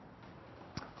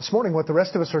This morning, what the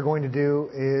rest of us are going to do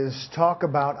is talk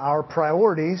about our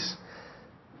priorities,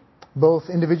 both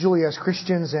individually as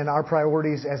Christians and our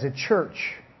priorities as a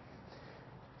church.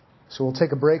 So we'll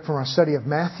take a break from our study of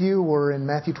Matthew. We're in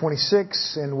Matthew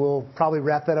 26, and we'll probably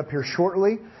wrap that up here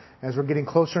shortly as we're getting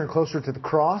closer and closer to the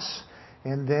cross.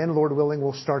 And then, Lord willing,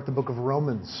 we'll start the book of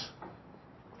Romans.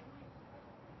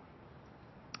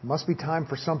 It must be time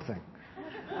for something.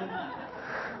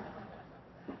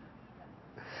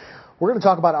 We're going to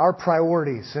talk about our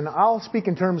priorities, and I'll speak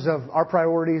in terms of our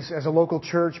priorities as a local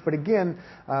church, but again,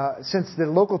 since the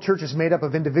local church is made up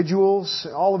of individuals,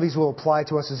 all of these will apply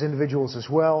to us as individuals as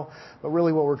well, but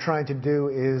really what we're trying to do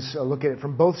is look at it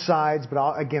from both sides, but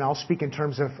I'll speak in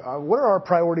terms of what are our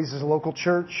priorities as a local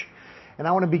church, and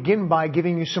I want to begin by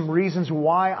giving you some reasons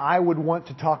why I would want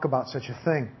to talk about such a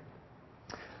thing.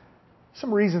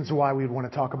 Some reasons why we'd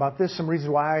want to talk about this, some reasons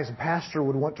why I as a pastor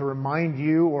would want to remind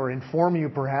you or inform you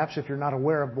perhaps if you're not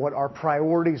aware of what our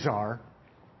priorities are.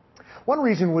 One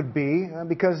reason would be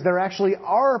because there actually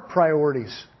are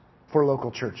priorities for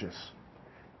local churches.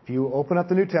 If you open up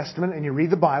the New Testament and you read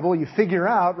the Bible, you figure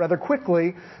out rather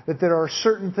quickly that there are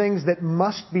certain things that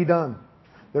must be done.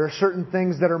 There are certain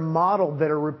things that are modeled, that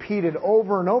are repeated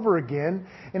over and over again,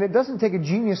 and it doesn't take a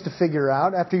genius to figure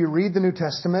out. After you read the New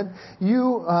Testament,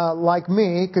 you, like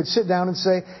me, could sit down and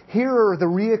say, here are the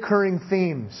reoccurring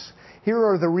themes. Here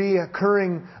are the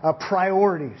reoccurring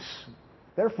priorities.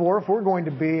 Therefore, if we're going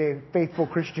to be a faithful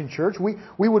Christian church,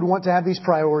 we would want to have these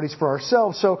priorities for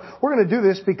ourselves. So we're going to do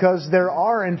this because there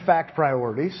are, in fact,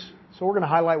 priorities. So we're going to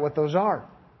highlight what those are.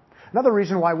 Another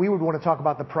reason why we would want to talk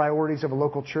about the priorities of a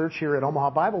local church here at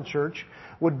Omaha Bible Church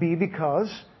would be because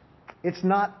it's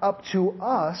not up to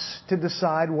us to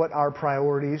decide what our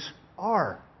priorities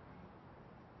are.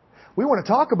 We want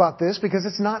to talk about this because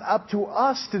it's not up to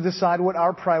us to decide what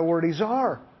our priorities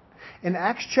are. In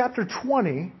Acts chapter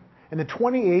 20, in the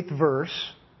 28th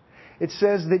verse, it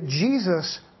says that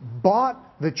Jesus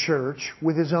bought the church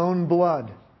with His own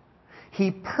blood.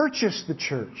 He purchased the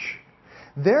church.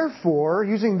 Therefore,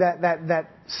 using that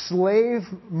slave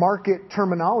market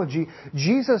terminology,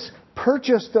 Jesus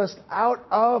purchased us out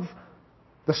of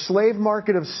the slave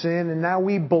market of sin, and now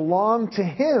we belong to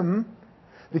Him.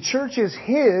 The church is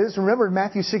His. Remember in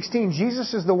Matthew 16,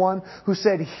 Jesus is the one who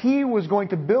said He was going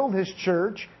to build His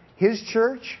church.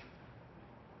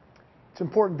 It's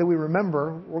important that we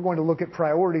remember we're going to look at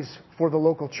priorities for the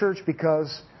local church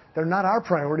because they're not our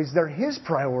priorities, they're His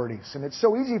priorities. And it's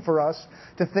so easy for us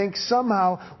to think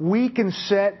somehow we can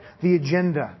set the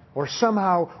agenda or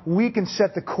somehow we can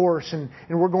set the course and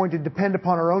we're going to depend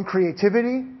upon our own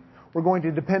creativity, we're going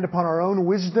to depend upon our own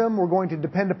wisdom, we're going to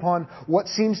depend upon what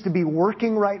seems to be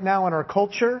working right now in our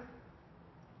culture.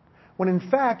 When in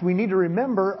fact we need to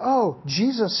remember,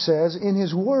 Jesus says in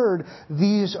His Word,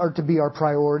 these are to be our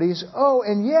priorities.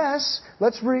 And yes,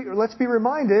 let's be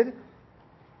reminded,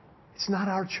 it's not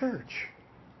our church.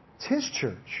 It's His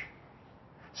church.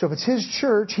 So if it's His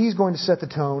church, He's going to set the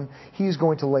tone. He's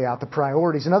going to lay out the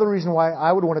priorities. Another reason why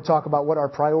I would want to talk about what our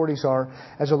priorities are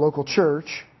as a local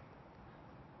church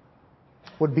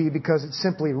would be because it's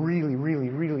simply really, really,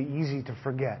 really easy to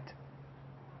forget.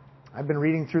 I've been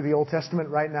reading through the Old Testament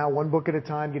right now, one book at a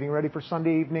time, getting ready for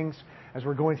Sunday evenings as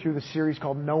we're going through the series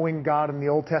called Knowing God in the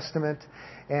Old Testament.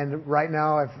 And right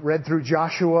now I've read through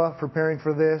Joshua, preparing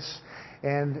for this.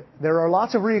 And there are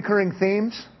lots of recurring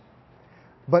themes,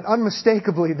 but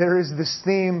unmistakably there is this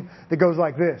theme that goes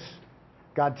like this.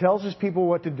 God tells His people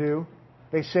what to do,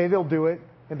 they say they'll do it,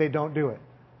 and they don't do it.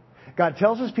 God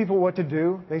tells His people what to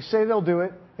do, they say they'll do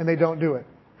it, and they don't do it.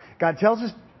 God tells us,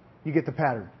 you get the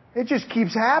pattern. It just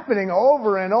keeps happening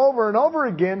over and over and over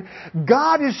again.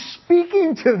 God is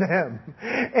speaking to them.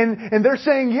 And they're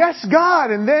saying, yes,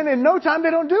 God, and then in no time they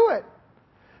don't do it.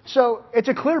 So it's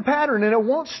a clear pattern and it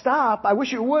won't stop. I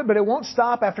wish it would, but it won't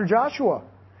stop after Joshua.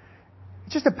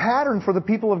 It's just a pattern for the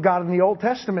people of God in the Old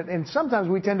Testament. And sometimes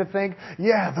we tend to think,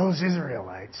 yeah, those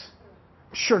Israelites,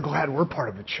 I'm sure glad we're part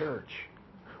of the church.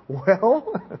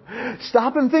 Well,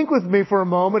 stop and think with me for a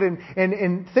moment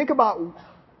and think about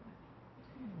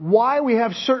why we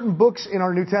have certain books in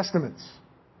our New Testaments.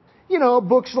 You know,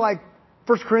 books like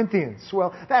 1 Corinthians.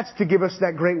 Well, that's to give us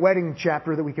that great wedding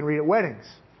chapter that we can read at weddings.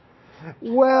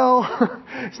 Well,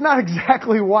 it's not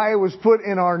exactly why it was put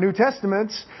in our New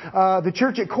Testaments. The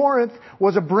church at Corinth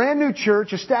was a brand new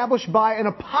church established by an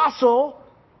apostle.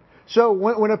 So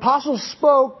when apostles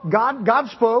spoke, God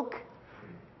spoke,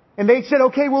 and they said,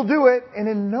 okay, we'll do it. And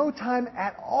in no time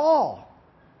at all,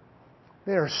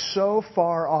 they are so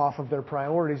far off of their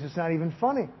priorities, it's not even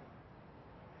funny.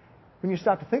 when you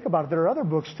stop to think about it, there are other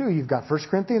books too. You've got 1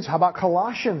 Corinthians. How about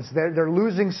Colossians? They're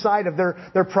losing sight of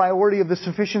their priority of the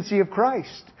sufficiency of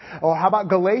Christ. Or how about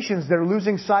Galatians? They're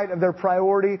losing sight of their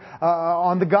priority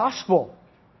on the gospel.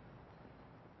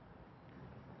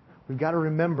 We've got to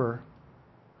remember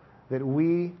that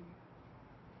we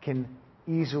can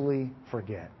easily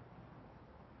forget.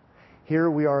 Here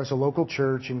we are as a local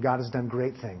church, and God has done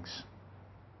great things,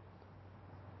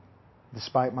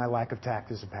 despite my lack of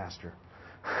tact as a pastor.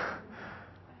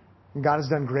 God has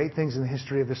done great things in the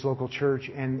history of this local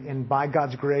church, and by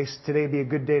God's grace, today would be a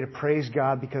good day to praise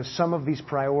God, because some of these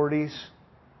priorities,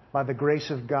 by the grace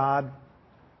of God,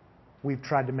 we've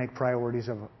tried to make priorities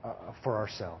for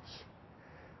ourselves.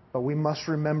 But we must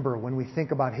remember, when we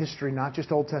think about history, not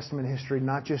just Old Testament history,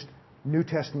 not just New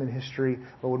Testament history,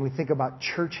 but when we think about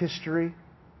church history,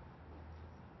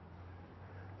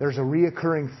 there's a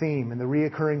reoccurring theme, and the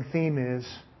reoccurring theme is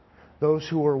those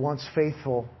who were once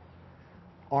faithful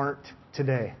aren't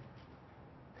today.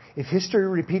 If history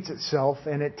repeats itself,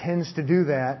 and it tends to do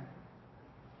that,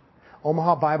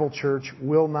 Omaha Bible Church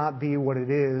will not be what it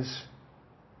is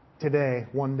today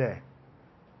one day.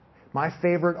 My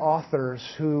favorite authors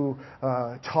who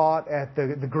taught at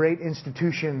the great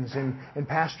institutions and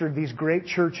pastored these great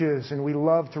churches, and we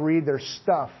love to read their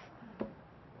stuff,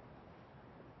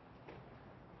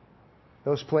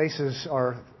 those places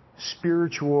are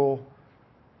spiritual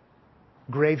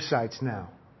grave sites now,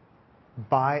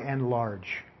 by and large.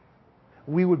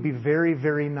 We would be very,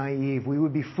 very naive. We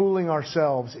would be fooling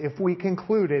ourselves if we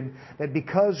concluded that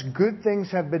because good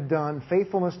things have been done,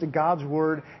 faithfulness to God's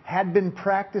Word had been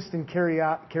practiced and carried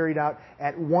out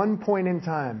at one point in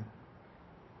time,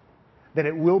 that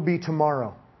it will be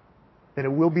tomorrow, that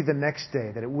it will be the next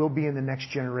day, that it will be in the next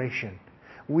generation.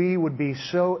 We would be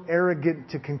so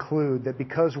arrogant to conclude that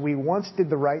because we once did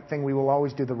the right thing, we will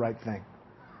always do the right thing.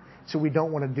 So we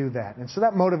don't want to do that. And so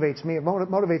that motivates me. It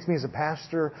motivates me as a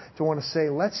pastor to want to say,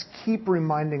 let's keep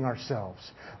reminding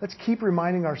ourselves. Let's keep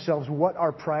reminding ourselves what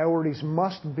our priorities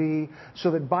must be,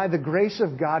 so that by the grace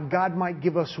of God, God might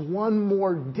give us one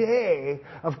more day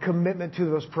of commitment to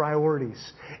those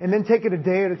priorities. And then take it a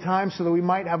day at a time, so that we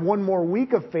might have one more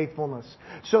week of faithfulness.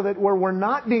 So that where we're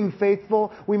not being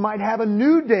faithful, we might have a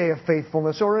new day of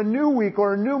faithfulness, or a new week,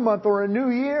 or a new month, or a new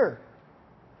year.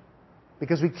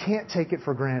 Because we can't take it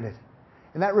for granted.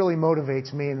 And that really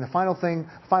motivates me. And the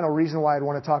final reason why I'd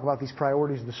want to talk about these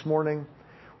priorities this morning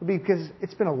would be because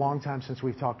it's been a long time since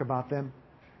we've talked about them.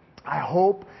 I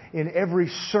hope in every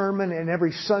sermon, in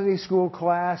every Sunday school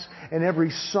class, in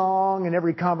every song, in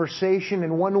every conversation,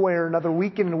 in one way or another,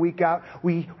 week in and week out,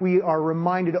 we are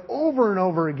reminded over and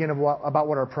over again about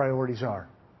what our priorities are.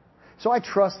 So I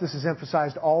trust this is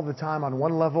emphasized all the time on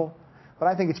one level. But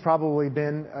I think it's probably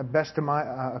been,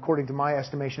 according to my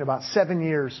estimation, about 7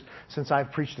 years since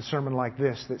I've preached a sermon like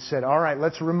this that said, all right,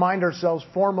 let's remind ourselves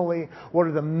formally what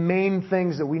are the main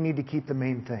things that we need to keep the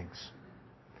main things.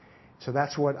 So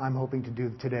that's what I'm hoping to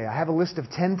do today. I have a list of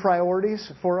 10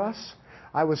 priorities for us.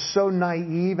 I was so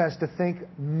naive as to think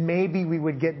maybe we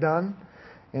would get done.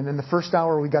 And in the first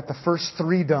hour, we got the first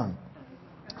 3 done.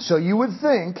 So you would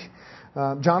think...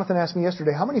 Jonathan asked me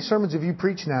yesterday, how many sermons have you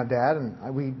preached now, Dad?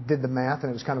 And we did the math, and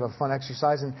it was kind of a fun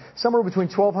exercise. And somewhere between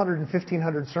 1,200 and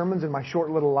 1,500 sermons in my short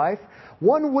little life.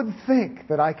 One would think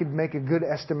that I could make a good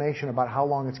estimation about how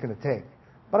long it's going to take.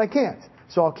 But I can't,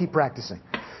 so I'll keep practicing.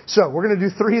 So we're going to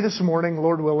do 3 this morning,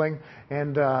 Lord willing,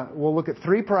 and we'll look at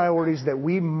 3 priorities that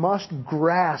we must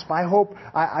grasp. I hope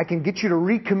I can get you to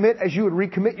recommit as you would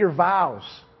recommit your vows,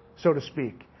 so to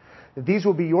speak. That these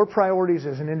will be your priorities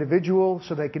as an individual,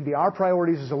 so they can be our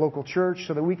priorities as a local church,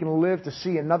 so that we can live to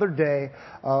see another day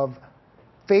of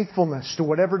faithfulness to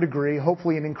whatever degree,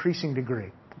 hopefully an increasing degree.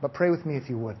 But pray with me if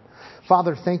you would.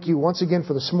 Father, thank you once again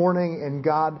for this morning. And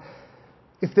God,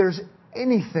 if there's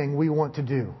anything we want to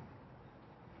do,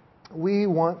 we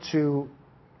want to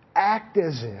act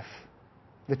as if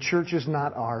the church is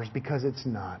not ours, because it's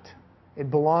not. It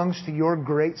belongs to your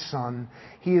great Son.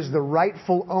 He is the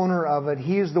rightful owner of it.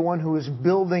 He is the one who is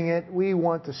building it. We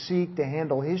want to seek to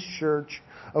handle His church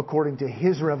according to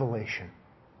His revelation.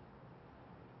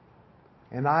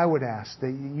 And I would ask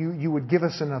that you would give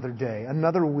us another day,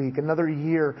 another week, another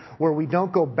year where we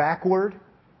don't go backward,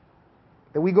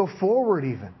 that we go forward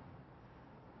even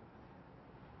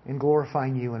in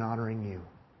glorifying you and honoring you.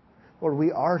 Lord,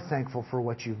 we are thankful for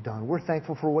what you've done. We're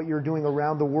thankful for what you're doing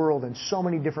around the world in so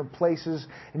many different places,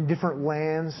 in different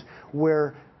lands,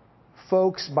 where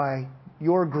folks, by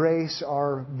your grace,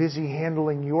 are busy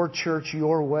handling your church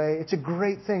your way. It's a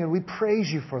great thing, and we praise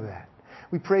you for that.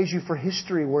 We praise you for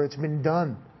history where it's been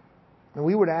done. And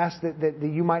we would ask that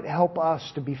you might help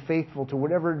us to be faithful to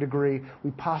whatever degree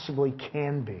we possibly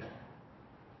can be.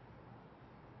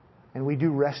 And we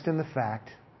do rest in the fact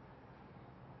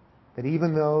that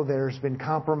even though there's been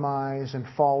compromise and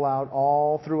fallout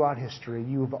all throughout history,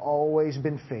 you've always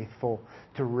been faithful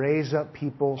to raise up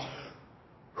people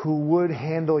who would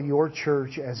handle your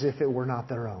church as if it were not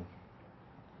their own.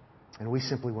 And we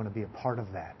simply want to be a part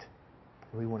of that.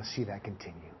 And we want to see that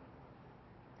continue.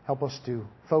 Help us to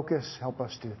focus. Help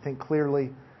us to think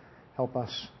clearly. Help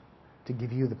us to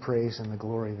give you the praise and the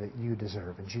glory that you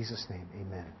deserve. In Jesus' name,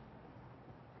 amen.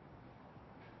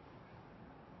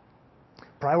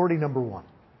 Priority number one.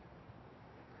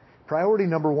 Priority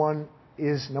number one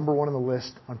is number one on the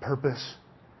list on purpose.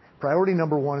 Priority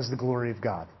number one is the glory of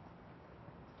God.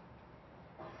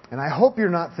 And I hope you're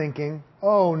not thinking,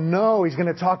 oh no, he's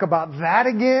going to talk about that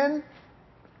again.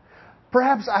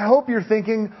 Perhaps I hope you're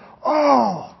thinking,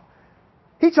 oh,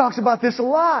 he talks about this a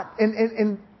lot.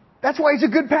 And that's why he's a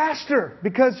good pastor,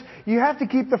 because you have to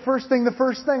keep the first thing the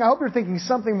first thing. I hope you're thinking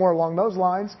something more along those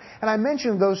lines. And I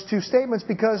mentioned those two statements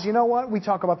because, you know what? We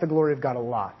talk about the glory of God a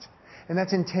lot. And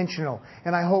that's intentional.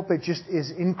 And I hope it just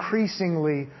is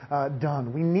increasingly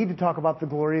done. We need to talk about the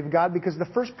glory of God because the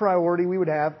first priority we would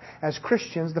have as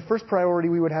Christians, the first priority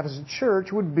we would have as a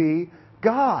church would be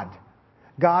God.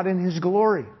 God in His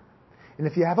glory. And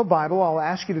if you have a Bible, I'll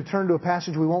ask you to turn to a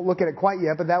passage. We won't look at it quite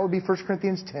yet, but that would be 1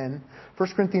 Corinthians 10. 1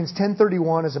 Corinthians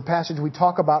 10:31 is a passage we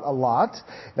talk about a lot.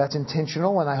 That's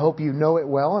intentional, and I hope you know it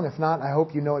well. And if not, I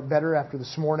hope you know it better after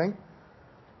this morning.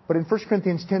 But in 1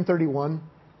 Corinthians 10:31,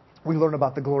 we learn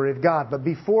about the glory of God. But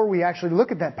before we actually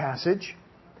look at that passage,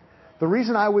 the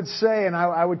reason I would say, and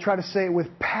I would try to say it with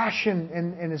passion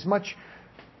and as much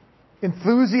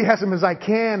enthusiasm as I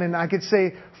can, and I could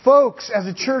say, folks, as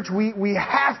a church, we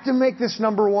have to make this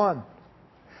number one.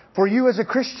 For you as a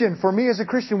Christian, for me as a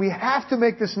Christian, we have to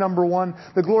make this number one.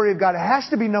 The glory of God has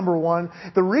to be number one.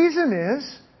 The reason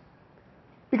is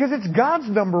because it's God's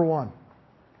number one.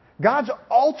 God's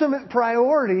ultimate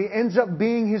priority ends up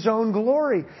being His own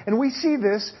glory. And we see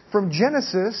this from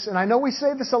Genesis, and I know we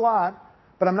say this a lot,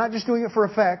 but I'm not just doing it for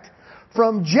effect,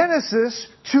 from Genesis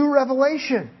to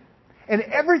Revelation. And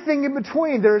everything in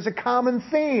between, there is a common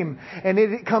theme. And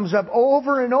it comes up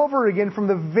over and over again from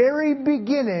the very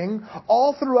beginning,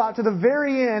 all throughout to the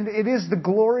very end. It is the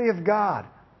glory of God.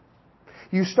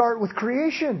 You start with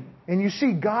creation, and you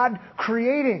see God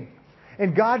creating.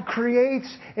 And God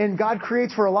creates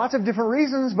for lots of different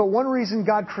reasons, but one reason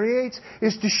God creates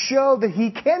is to show that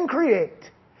He can create.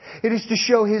 It is to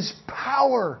show His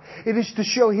power. It is to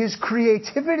show His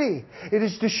creativity. It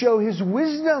is to show His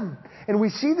wisdom. And we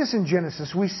see this in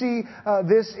Genesis. We see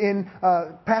this in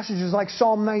passages like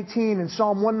Psalm 19 and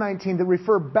Psalm 119 that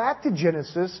refer back to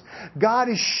Genesis. God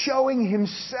is showing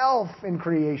Himself in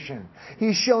creation.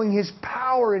 He's showing His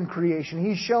power in creation.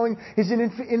 He's showing His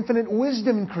infinite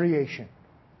wisdom in creation.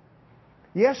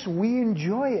 Yes, we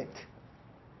enjoy it.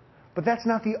 But that's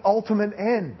not the ultimate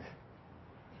end.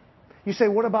 You say,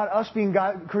 what about us being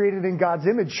created in God's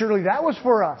image? Surely that was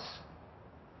for us.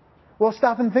 Well,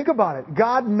 stop and think about it.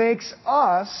 God makes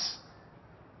us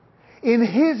in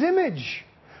His image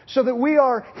so that we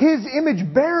are His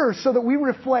image bearers, so that we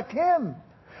reflect Him,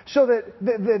 so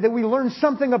that we learn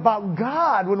something about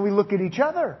God when we look at each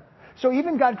other. So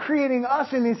even God creating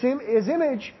us in His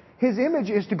image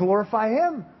is to glorify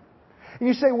Him. And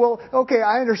you say, well, okay,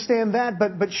 I understand that,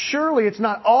 but surely it's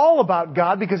not all about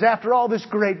God, because after all, this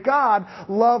great God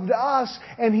loved us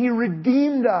and He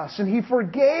redeemed us and He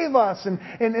forgave us and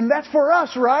that's for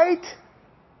us, right?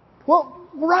 Well,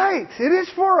 right, it is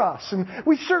for us, and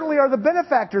we certainly are the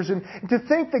benefactors. And to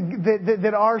think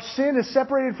that our sin is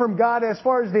separated from God as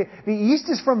far as the east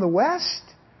is from the west,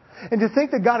 and to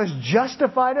think that God has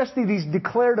justified us, that He's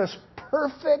declared us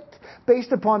perfect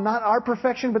based upon not our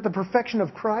perfection but the perfection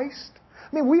of Christ.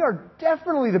 I mean, we are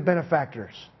definitely the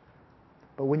benefactors.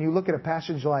 But when you look at a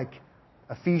passage like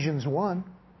Ephesians 1,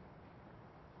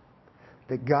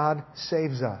 that God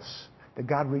saves us, that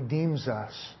God redeems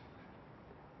us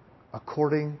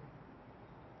according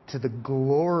to the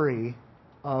glory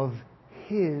of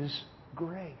His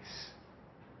grace.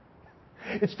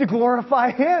 It's to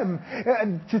glorify Him.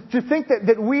 To think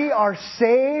that we are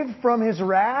saved from His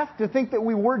wrath. To think that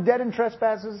we were dead in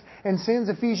trespasses and sins,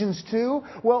 Ephesians 2.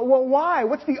 Well, why?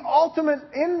 What's the ultimate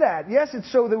in that? Yes,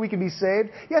 it's so that we can be saved.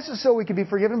 Yes, it's so we can be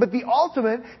forgiven. But the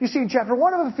ultimate, you see in chapter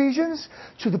 1 of Ephesians,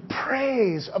 to the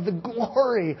praise of the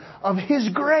glory of His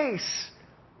grace.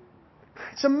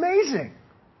 It's amazing.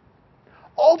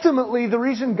 Ultimately, the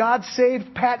reason God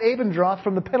saved Pat Abendroth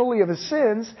from the penalty of his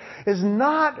sins is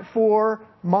not for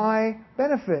my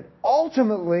benefit.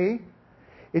 Ultimately,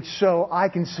 It's so I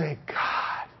can say,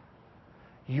 God,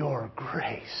 your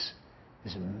grace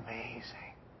is amazing.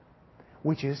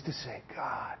 Which is to say,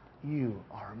 God, you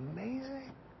are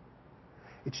amazing.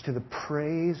 It's to the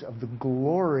praise of the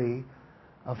glory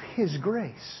of His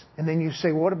grace. And then you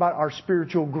say, well, what about our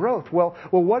spiritual growth? Well,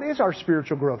 what is our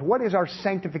spiritual growth? What is our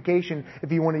sanctification,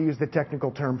 if you want to use the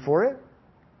technical term for it?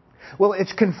 Well,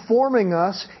 it's conforming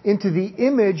us into the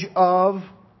image of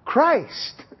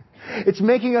Christ. It's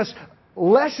making us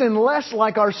less and less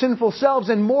like our sinful selves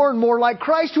and more like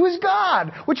Christ, who is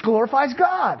God, which glorifies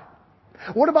God.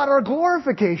 What about our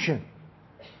glorification?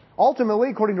 Ultimately,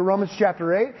 according to Romans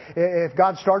chapter 8, if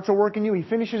God starts a work in you, He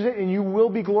finishes it, and you will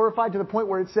be glorified to the point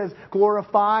where it says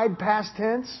glorified, past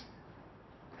tense.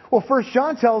 Well, 1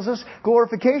 John tells us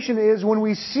glorification is when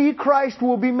we see Christ,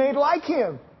 we'll be made like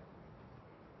Him.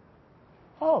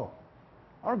 Oh,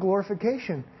 our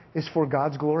glorification is for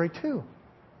God's glory too.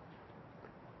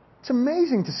 It's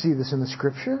amazing to see this in the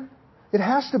Scripture. It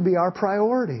has to be our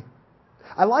priority.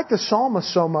 I like the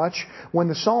psalmist so much when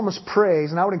the psalmist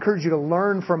prays, and I would encourage you to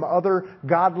learn from other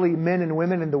godly men and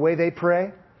women in the way they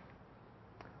pray.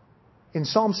 In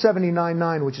Psalm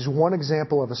 79:9, which is one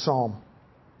example of a psalm,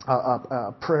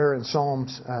 a prayer in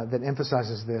Psalms that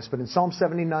emphasizes this, but in Psalm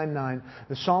 79:9,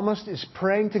 the psalmist is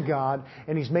praying to God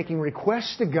and he's making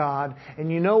requests to God, and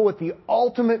you know what the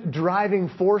ultimate driving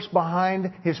force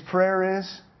behind his prayer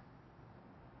is?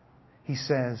 He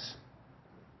says,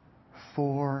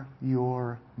 for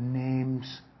your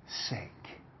name's sake.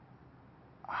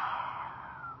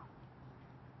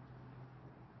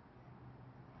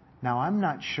 Now, I'm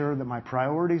not sure that my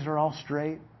priorities are all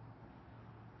straight,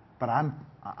 but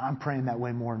I'm praying that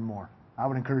way more and more. I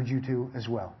would encourage you to as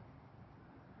well.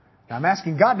 Now, I'm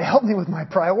asking God to help me with my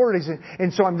priorities,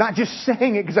 and so I'm not just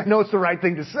saying it because I know it's the right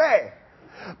thing to say.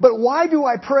 But why do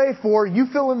I pray for, you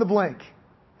fill in the blank?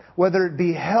 Whether it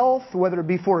be health, whether it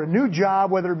be for a new job,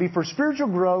 whether it be for spiritual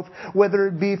growth, whether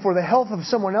it be for the health of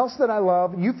someone else that I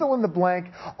love, you fill in the blank.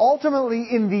 Ultimately,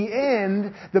 in the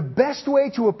end, the best way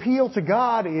to appeal to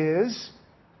God is,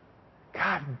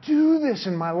 God, do this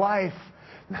in my life.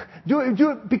 Do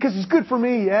it because it's good for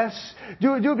me, yes.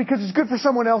 Do it because it's good for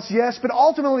someone else, yes. But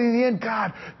ultimately, in the end,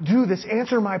 God, do this.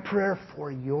 Answer my prayer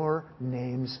for your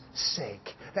name's sake.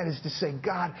 That is to say,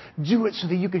 God, do it so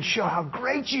that you can show how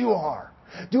great you are.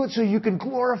 Do it so you can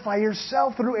glorify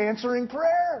yourself through answering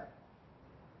prayer.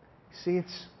 See,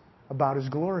 it's about His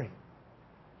glory.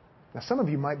 Now, some of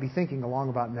you might be thinking along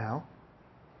about now.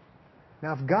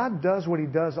 Now, if God does what He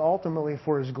does ultimately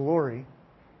for His glory,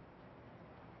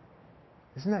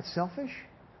 isn't that selfish?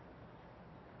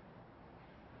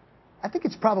 I think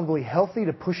it's probably healthy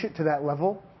to push it to that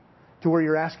level, to where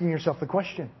you're asking yourself the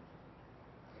question.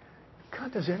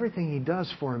 God does everything He does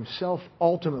for Himself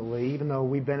ultimately, even though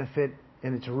we benefit,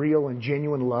 and it's real and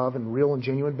genuine love and real and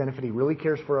genuine benefit. He really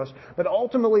cares for us. But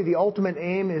ultimately, the ultimate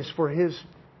aim is for His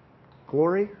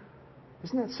glory.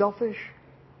 Isn't that selfish?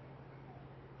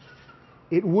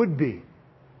 It would be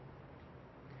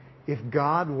if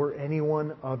God were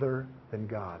anyone other than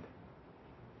God.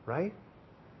 Right?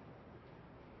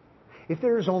 If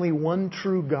there is only one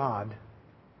true God,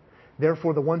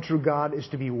 therefore the one true God is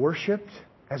to be worshipped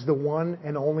as the one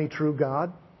and only true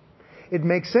God, it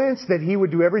makes sense that He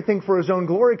would do everything for His own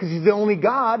glory because He's the only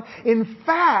God. In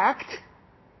fact,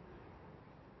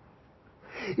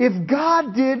 if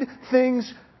God did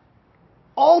things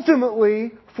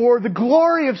ultimately for the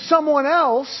glory of someone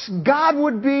else, God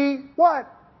would be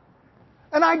what?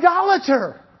 An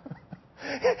idolater.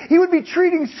 He would be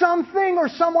treating something or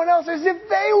someone else as if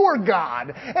they were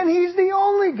God, and He's the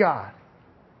only God.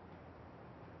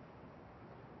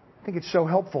 I think it's so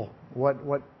helpful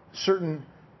what certain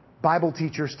Bible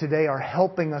teachers today are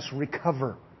helping us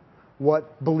recover.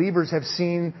 What believers have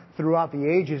seen throughout the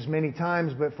ages many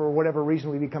times, but for whatever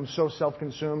reason we become so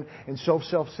self-consumed and so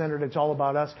self-centered, it's all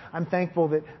about us. I'm thankful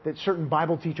that certain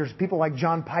Bible teachers, people like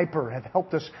John Piper, have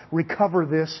helped us recover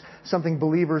this, something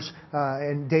believers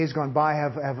in days gone by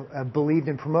have believed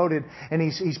and promoted. And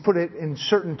he's put it in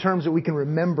certain terms that we can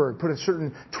remember, put a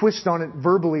certain twist on it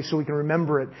verbally so we can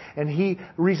remember it. And he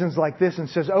reasons like this and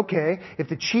says, okay, if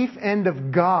the chief end of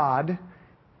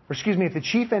if the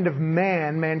chief end of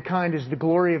mankind is the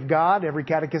glory of God, every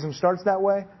catechism starts that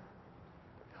way.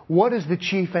 What is the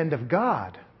chief end of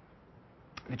God?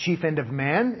 The chief end of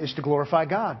man is to glorify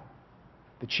God.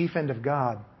 The chief end of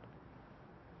God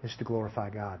is to glorify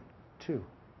God too.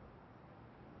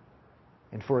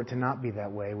 And for it to not be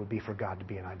that way would be for God to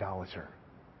be an idolater.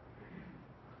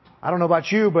 I don't know about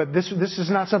you, but this is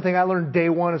not something I learned day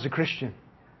one as a Christian.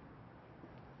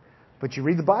 But you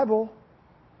read the Bible.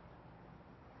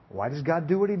 Why does God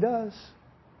do what He does?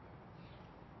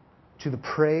 to the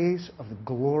praise of the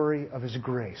glory of His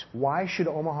grace. Why should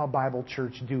Omaha Bible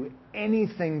Church do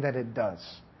anything that it does?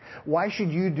 Why should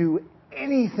you do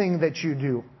anything that you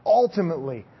do?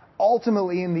 Ultimately,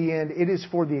 in the end, it is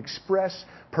for the express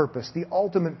purpose, the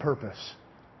ultimate purpose,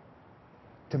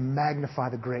 to magnify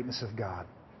the greatness of God.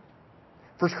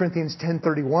 1 Corinthians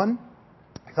 10:31.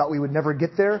 I thought we would never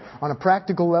get there. On a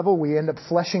practical level, we end up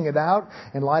fleshing it out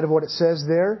in light of what it says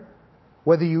there.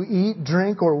 Whether you eat,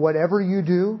 drink, or whatever you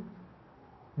do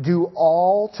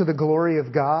all to the glory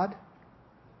of God.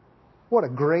 What a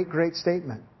great, great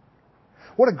statement.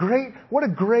 What a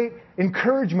great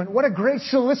encouragement. What a great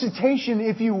solicitation,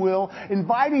 if you will,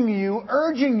 inviting you,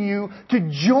 urging you to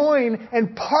join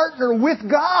and partner with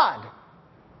God.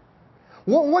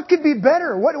 What could be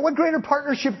better? What greater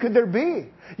partnership could there be?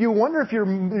 You wonder if your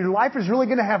life is really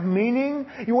going to have meaning.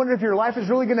 You wonder if your life is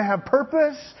really going to have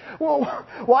purpose. Well,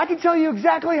 I can tell you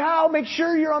exactly how. Make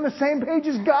sure you're on the same page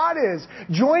as God is.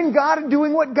 Join God in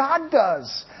doing what God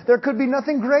does. There could be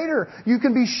nothing greater. You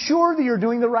can be sure that you're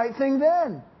doing the right thing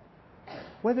then.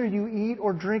 Whether you eat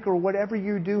or drink or whatever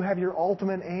you do, have your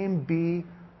ultimate aim be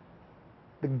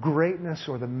the greatness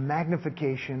or the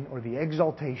magnification or the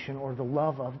exaltation or the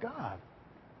love of God.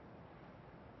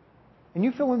 And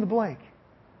you fill in the blank.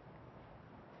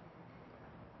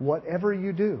 Whatever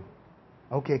you do.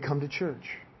 Okay, come to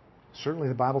church. Certainly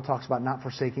the Bible talks about not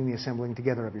forsaking the assembling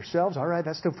together of yourselves. All right,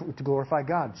 that's to glorify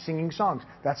God. Singing songs,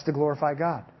 that's to glorify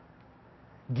God.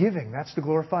 Giving, that's to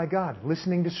glorify God.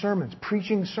 Listening to sermons,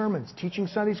 preaching sermons, teaching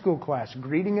Sunday school class,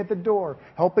 greeting at the door,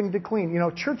 helping to clean.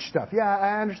 Church stuff. Yeah,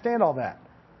 I understand all that.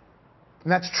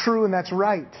 And that's true and that's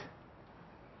right.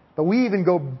 But we even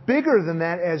go bigger than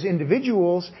that as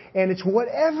individuals, and it's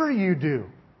whatever you do.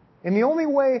 And the only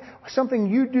way something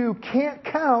you do can't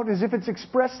count is if it's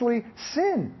expressly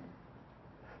sin.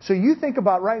 So you think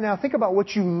about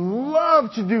what you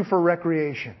love to do for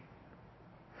recreation.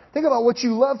 Think about what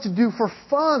you love to do for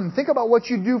fun. Think about what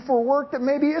you do for work that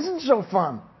maybe isn't so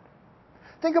fun.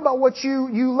 Think about what you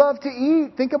love to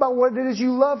eat. Think about what it is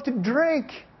you love to drink.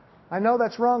 I know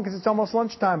that's wrong because it's almost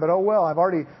lunchtime, but oh well, I've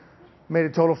already made a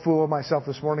total fool of myself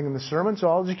this morning in the sermon, so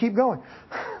I'll just keep going.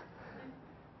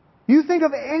 You think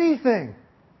of anything,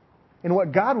 and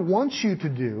what God wants you to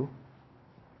do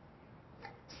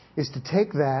is to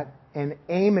take that and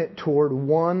aim it toward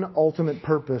one ultimate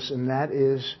purpose, and that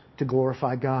is to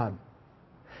glorify God.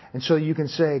 And so you can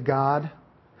say, God,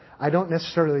 I don't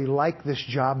necessarily like this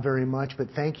job very much, but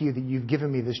thank you that you've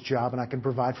given me this job and I can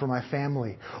provide for my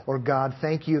family. Or God,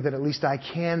 thank you that at least I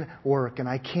can work and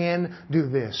I can do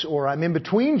this. Or I'm in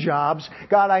between jobs.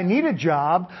 God, I need a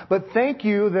job, but thank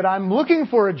you that I'm looking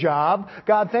for a job.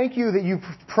 God, thank you that you've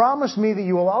promised me that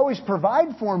you will always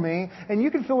provide for me. And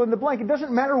you can fill in the blank. It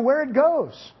doesn't matter where it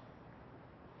goes.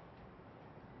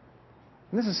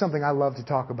 And this is something I love to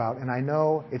talk about, and I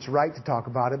know it's right to talk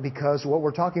about it because what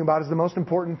we're talking about is the most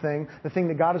important thing, the thing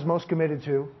that God is most committed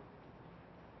to.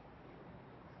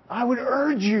 I would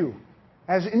urge you,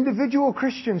 as individual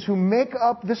Christians who make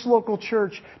up this local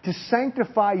church, to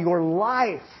sanctify your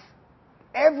life,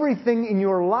 everything in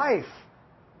your life,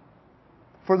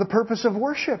 for the purpose of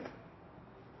worship.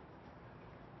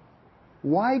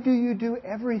 Why do you do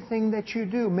everything that you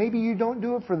do? Maybe you don't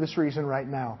do it for this reason right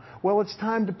now. Well, it's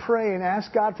time to pray and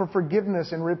ask God for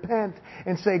forgiveness and repent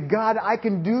and say, God, I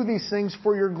can do these things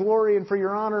for your glory and for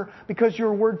your honor because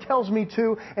your word tells me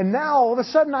to. And now, all of a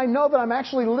sudden, I know that I'm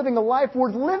actually living a life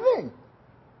worth living.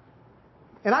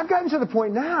 And I've gotten to the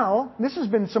point now, this has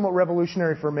been somewhat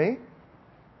revolutionary for me.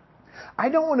 I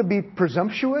don't want to be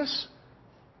presumptuous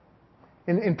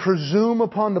and presume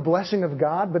upon the blessing of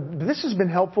God, but this has been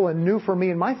helpful and new for me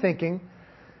in my thinking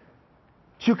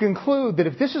to conclude that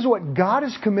if this is what God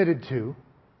is committed to,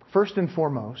 first and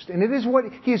foremost, and it is what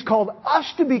He has called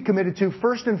us to be committed to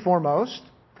first and foremost,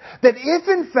 that if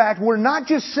in fact we're not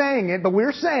just saying it, but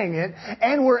we're saying it,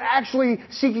 and we're actually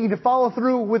seeking to follow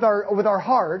through with our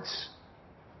hearts,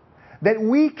 that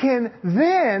we can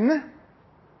then,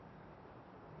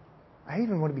 I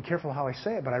even want to be careful how I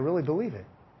say it, but I really believe it.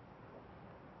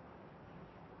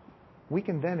 We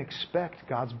can then expect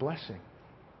God's blessing.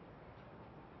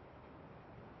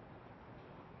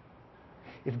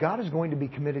 If God is going to be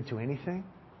committed to anything,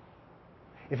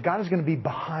 if God is going to be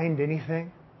behind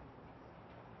anything,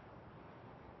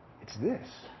 it's this.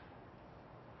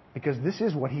 Because this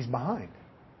is what He's behind.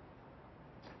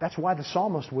 That's why the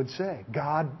psalmist would say,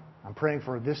 God, I'm praying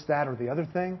for this, that, or the other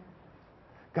thing.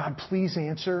 God, please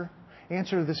answer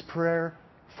this prayer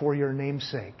for your name's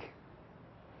sake.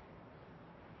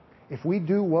 If we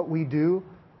do what we do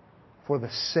for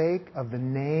the sake of the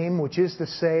name, which is to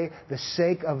say, the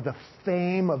sake of the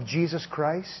fame of Jesus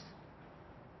Christ,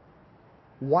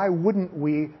 why wouldn't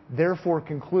we therefore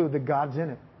conclude that God's in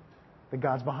it? That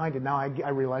God's behind it? Now, I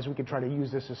realize we could try to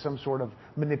use this as some sort of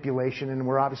manipulation, and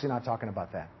we're obviously not talking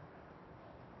about that.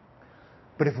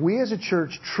 But if we as a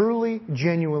church truly,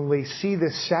 genuinely see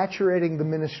this saturating the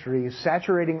ministry,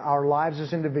 saturating our lives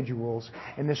as individuals,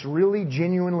 and this really,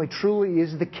 genuinely, truly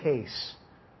is the case,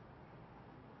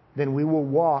 then we will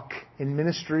walk in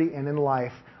ministry and in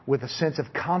life with a sense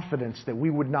of confidence that we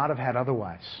would not have had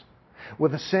otherwise.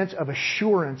 With a sense of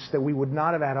assurance that we would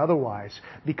not have had otherwise,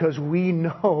 because we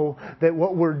know that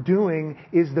what we're doing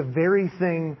is the very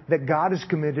thing that God is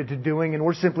committed to doing, and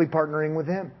we're simply partnering with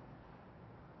Him.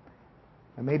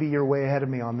 And maybe you're way ahead of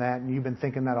me on that, and you've been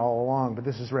thinking that all along, but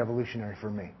this is revolutionary for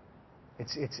me.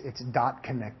 It's dot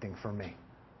connecting for me.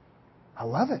 I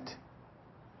love it.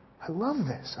 I love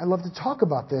this. I love to talk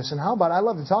about this. And how about I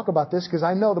love to talk about this because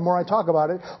I know the more I talk about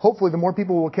it, hopefully the more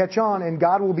people will catch on and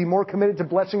God will be more committed to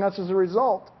blessing us as a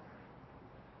result.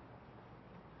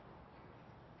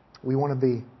 We want to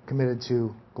be committed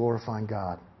to glorifying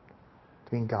God,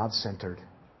 to being God-centered.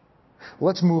 Well,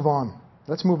 let's move on.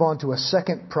 Let's move on to a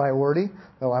second priority,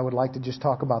 though I would like to just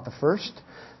talk about the first.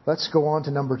 Let's go on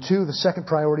to number 2, the second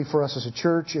priority for us as a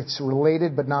church. It's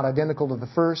related but not identical to the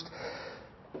first.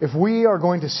 If we are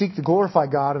going to seek to glorify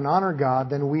God and honor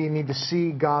God, then we need to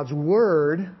see God's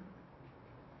Word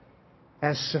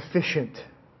as sufficient.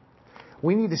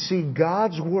 We need to see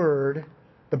God's Word,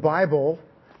 the Bible,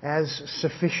 as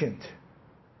sufficient.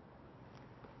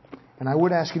 And I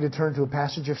would ask you to turn to a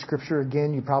passage of Scripture.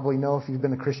 Again, you probably know if you've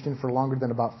been a Christian for longer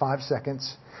than about 5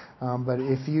 seconds. But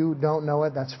if you don't know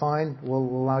it, that's fine. We'll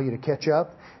allow you to catch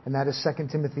up. And that is 2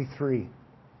 Timothy 3.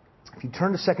 If you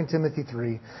turn to 2 Timothy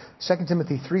 3, 2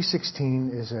 Timothy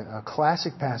 3:16 is a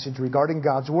classic passage regarding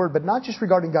God's Word, but not just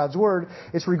regarding God's Word,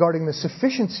 it's regarding the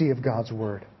sufficiency of God's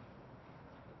Word.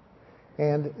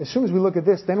 And as soon as we look at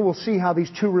this, then we'll see how these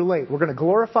two relate. We're going to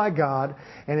glorify God,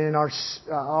 and in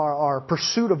our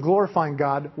pursuit of glorifying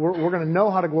God, we're going to know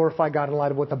how to glorify God in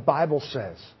light of what the Bible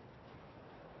says,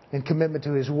 in commitment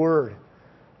to His Word.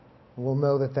 We'll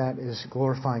know that that is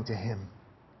glorifying to Him.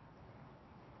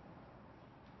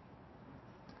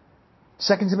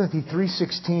 2 Timothy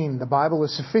 3:16, the Bible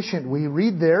is sufficient. We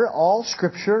read there, all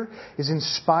Scripture is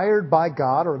inspired by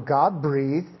God or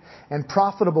God-breathed and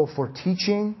profitable for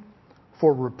teaching,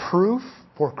 for reproof,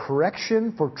 for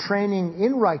correction, for training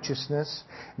in righteousness.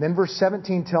 And then verse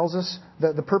 17 tells us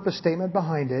the purpose statement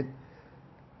behind it,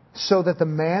 so that the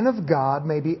man of God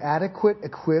may be adequate,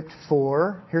 equipped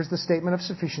for, here's the statement of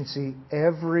sufficiency,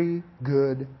 every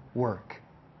good work.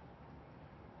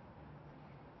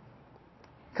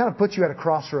 Kind of puts you at a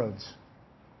crossroads.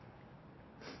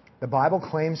 The Bible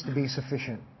claims to be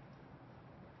sufficient.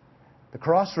 The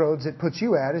crossroads it puts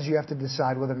you at is you have to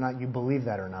decide whether or not you believe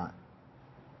that or not.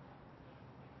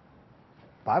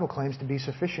 The Bible claims to be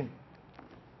sufficient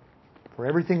for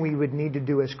everything we would need to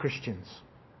do as Christians.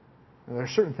 And there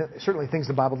are certainly things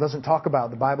the Bible doesn't talk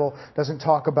about. The Bible doesn't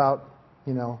talk about,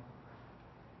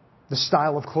 the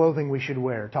style of clothing we should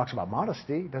wear. It talks about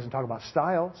modesty. It doesn't talk about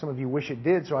style. Some of you wish it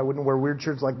did, so I wouldn't wear weird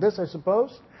shirts like this, I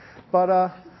suppose.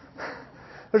 But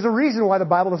there's a reason why the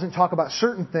Bible doesn't talk about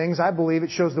certain things. I believe it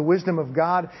shows the wisdom of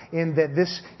God in that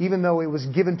this, even though it was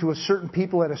given to a certain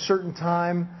people at a certain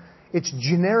time, it's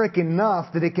generic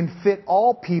enough that it can fit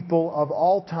all people of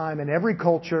all time and every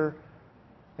culture,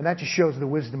 and that just shows the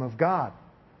wisdom of God.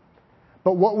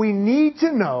 But what we need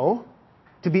to know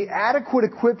to be adequate,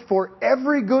 equipped for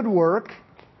every good work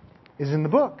is in the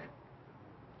book.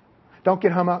 Don't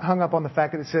get hung up on the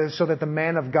fact that it says, so that the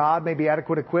man of God may be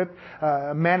adequate, equipped.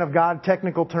 Man of God,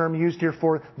 technical term used here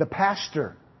for the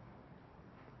pastor.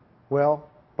 Well,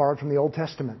 borrowed from the Old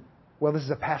Testament. Well, this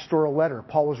is a pastoral letter.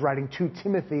 Paul was writing to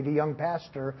Timothy, the young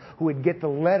pastor, who would get the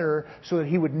letter so that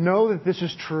he would know that this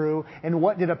is true. And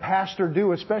what did a pastor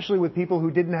do, especially with people who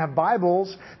didn't have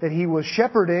Bibles that he was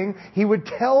shepherding? He would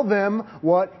tell them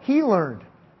what he learned.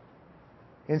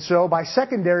 And so, by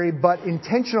secondary but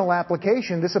intentional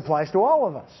application, this applies to all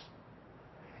of us.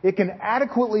 It can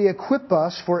adequately equip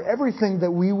us for everything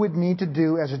that we would need to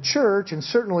do as a church, and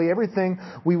certainly everything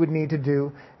we would need to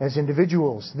do as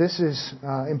individuals. This is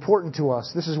important to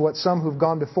us. This is what some who've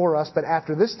gone before us, but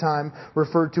after this time,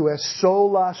 referred to as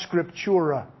sola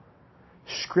scriptura.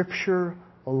 Scripture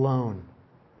alone.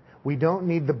 We don't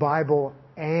need the Bible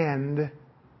and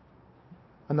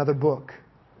another book.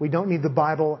 We don't need the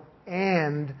Bible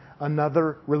and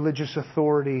another religious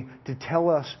authority to tell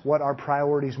us what our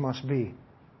priorities must be.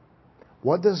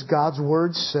 What does God's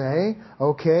Word say?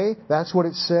 Okay, that's what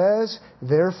it says.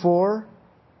 Therefore,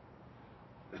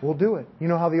 we'll do it. You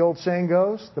know how the old saying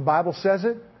goes? The Bible says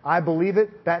it. I believe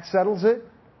it. That settles it.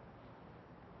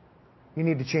 you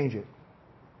need to change it.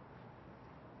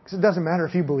 Because it doesn't matter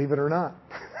if you believe it or not.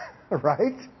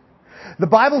 Right? The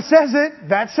Bible says it,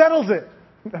 that settles it.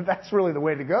 That's really the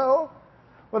way to go.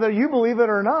 Whether you believe it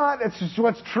or not, it's just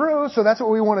what's true, so that's what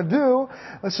we want to do.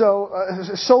 So,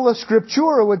 sola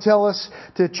scriptura would tell us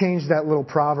to change that little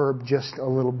proverb just a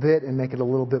little bit and make it a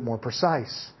little bit more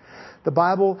precise. The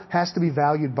Bible has to be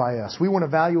valued by us. We want to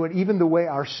value it even the way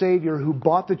our Savior, who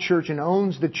bought the church and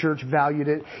owns the church, valued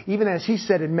it. Even as He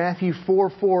said in Matthew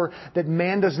 4:4, that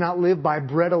man does not live by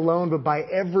bread alone, but by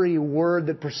every word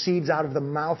that proceeds out of the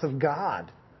mouth of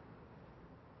God.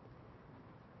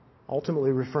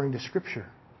 Ultimately referring to Scripture.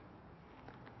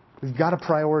 We've got to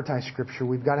prioritize Scripture.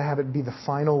 We've got to have it be the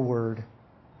final word.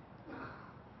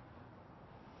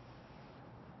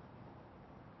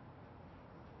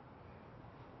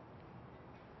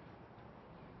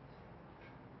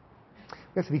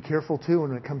 We have to be careful, too,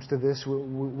 when it comes to this.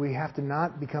 We have to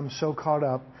not become so caught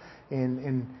up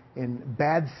in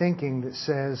bad thinking that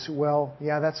says, well,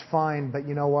 yeah, that's fine, but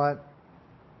you know what?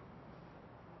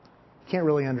 You can't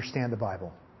really understand the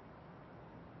Bible.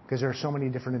 Because there are so many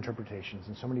different interpretations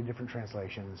and so many different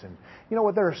translations. And you know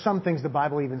what? There are some things the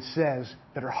Bible even says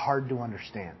that are hard to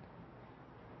understand.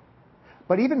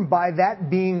 But even by that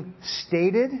being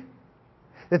stated,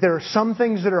 that there are some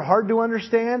things that are hard to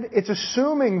understand, it's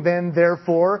assuming then,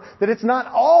 therefore, that it's not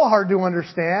all hard to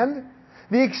understand.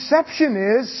 The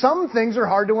exception is some things are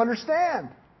hard to understand.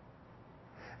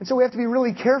 And so we have to be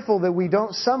really careful that we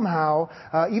don't somehow,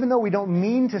 even though we don't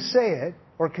mean to say it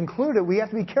or conclude it, we have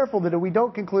to be careful that we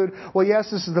don't conclude, well, yes,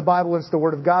 this is the Bible, it's the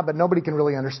Word of God, but nobody can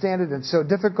really understand it, and it's so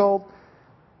difficult.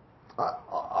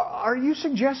 Are you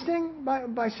suggesting,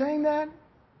 by saying that,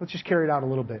 let's just carry it out a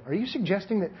little bit, are you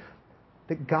suggesting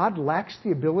that God lacks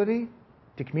the ability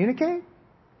to communicate?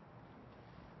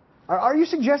 Are you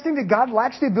suggesting that God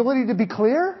lacks the ability to be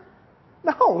clear?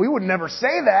 No, we would never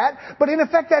say that. But in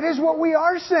effect, that is what we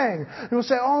are saying. And we'll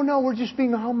say, oh no, we're just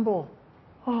being humble.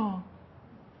 Oh,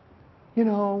 you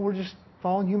know, we're just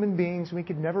fallen human beings. We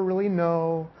could never really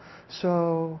know.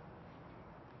 So,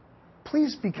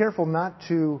 please be careful not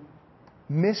to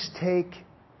mistake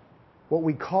what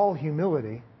we call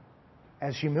humility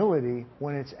as humility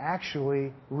when it's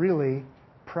actually really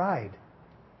pride.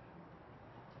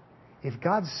 If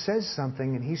God says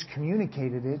something and He's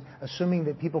communicated it, assuming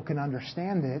that people can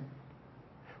understand it,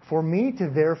 for me to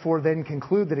therefore then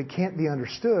conclude that it can't be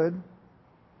understood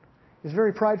is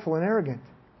very prideful and arrogant.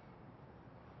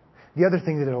 The other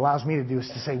thing that it allows me to do is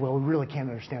to say, well, we really can't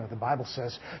understand what the Bible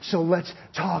says, so let's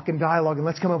talk and dialogue and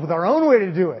let's come up with our own way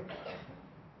to do it.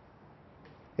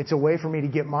 It's a way for me to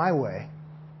get my way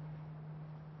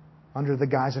under the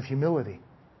guise of humility.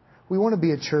 We want to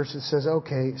be a church that says,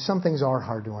 okay, some things are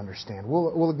hard to understand.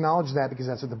 We'll acknowledge that because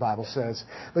that's what the Bible says.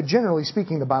 But generally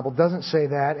speaking, the Bible doesn't say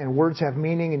that, and words have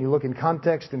meaning, and you look in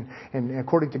context and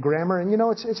according to grammar, and you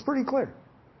know, it's pretty clear.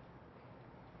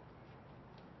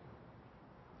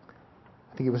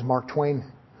 I think it was Mark Twain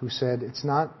who said, it's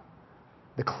not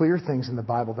the clear things in the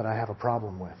Bible that I have a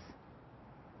problem with.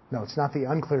 No, it's not the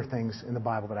unclear things in the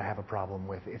Bible that I have a problem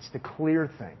with. It's the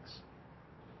clear things.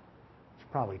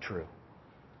 Probably true.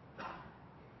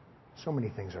 So many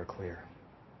things are clear.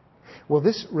 Well,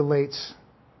 this relates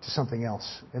to something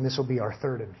else, and this will be our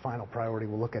third and final priority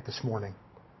we'll look at this morning.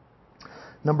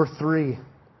 Number 3,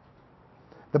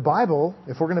 the Bible,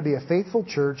 if we're going to be a faithful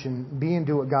church and be and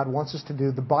do what God wants us to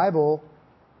do, the Bible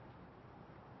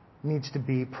needs to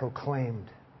be proclaimed.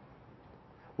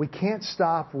 We can't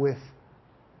stop with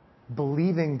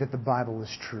believing that the Bible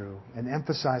is true and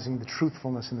emphasizing the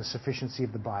truthfulness and the sufficiency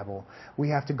of the Bible. We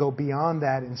have to go beyond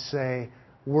that and say,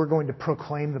 we're going to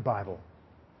proclaim the Bible.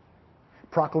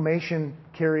 Proclamation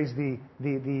carries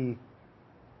the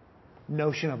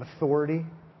notion of authority.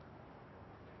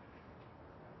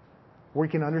 We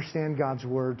can understand God's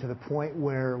Word to the point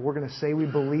where we're going to say we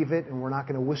believe it and we're not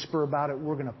going to whisper about it.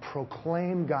 We're going to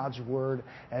proclaim God's Word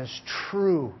as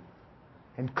true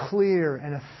and clear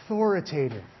and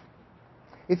authoritative.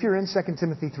 If you're in 2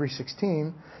 Timothy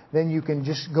 3:16, then you can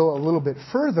just go a little bit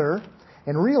further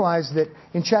and realize that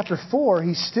in chapter 4,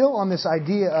 he's still on this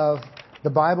idea of the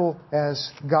Bible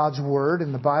as God's Word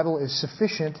and the Bible is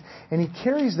sufficient. And he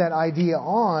carries that idea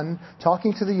on,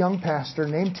 talking to the young pastor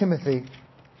named Timothy.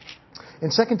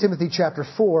 In 2 Timothy chapter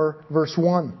 4, verse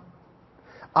 1,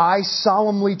 I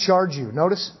solemnly charge you.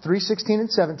 Notice 3:16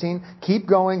 and 17. Keep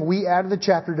going. We added the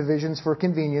chapter divisions for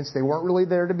convenience. They weren't really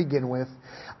there to begin with.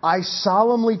 I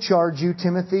solemnly charge you,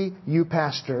 Timothy, you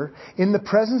pastor, in the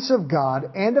presence of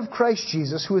God and of Christ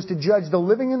Jesus, who is to judge the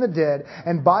living and the dead,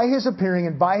 and by His appearing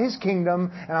and by His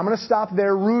kingdom, and I'm going to stop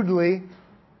there rudely,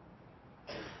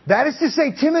 That is to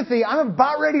say, Timothy, I'm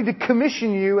about ready to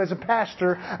commission you as a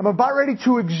pastor. I'm about ready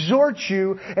to exhort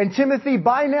you. And Timothy,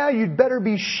 by now you'd better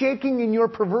be shaking in your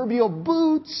proverbial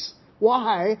boots.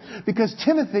 Why? Because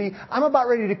Timothy, I'm about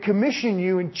ready to commission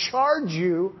you and charge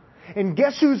you. And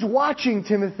guess who's watching,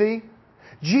 Timothy?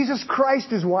 Jesus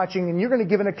Christ is watching, and you're going to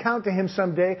give an account to Him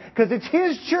someday because it's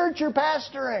His church you're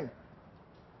pastoring.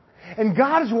 And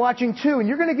God is watching too, and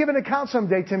you're going to give an account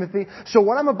someday, Timothy. So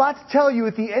what I'm about to tell you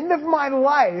at the end of my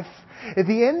life, at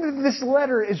the end of this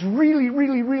letter, is really,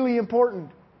 really, really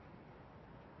important.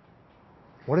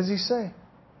 What does he say?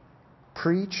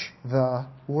 Preach the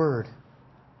Word.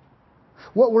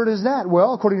 What word is that?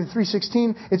 Well, according to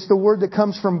 3:16, it's the Word that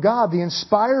comes from God, the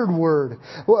inspired Word.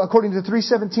 Well, according to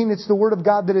 3:17, it's the Word of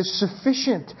God that is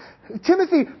sufficient.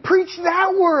 Timothy, preach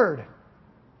that Word.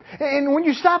 And when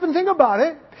you stop and think about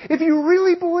it, if you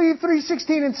really believe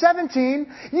 3:16 and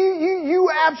 17, you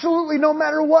absolutely, no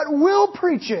matter what, will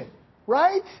preach it.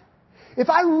 Right? If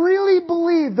I really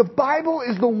believe the Bible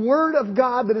is the Word of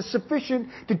God that is sufficient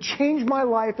to change my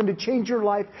life and to change your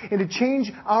life and to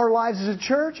change our lives as a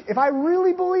church, if I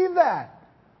really believe that,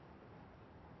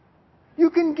 you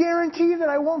can guarantee that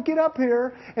I won't get up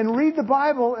here and read the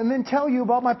Bible and then tell you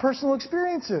about my personal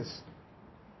experiences.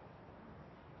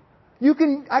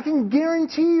 I can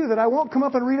guarantee you that I won't come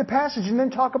up and read a passage and then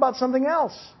talk about something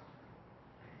else.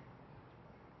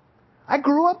 I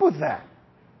grew up with that.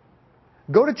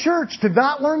 Go to church to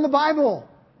not learn the Bible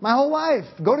my whole life.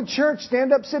 Go to church,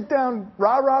 stand up, sit down,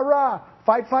 rah, rah, rah,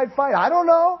 fight, fight, fight. I don't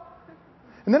know.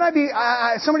 And then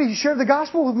somebody shared the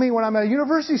gospel with me when I'm a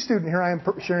university student. Here I am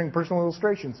sharing personal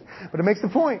illustrations. But it makes the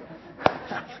point.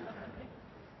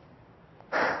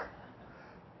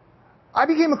 I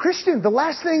became a Christian. The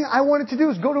last thing I wanted to do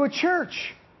is go to a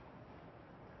church.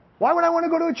 Why would I want to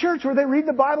go to a church where they read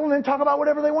the Bible and then talk about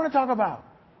whatever they want to talk about?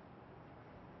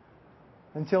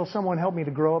 Until someone helped me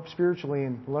to grow up spiritually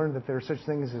and learn that there are such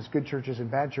things as good churches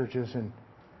and bad churches. And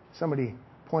somebody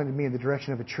pointed me in the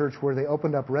direction of a church where they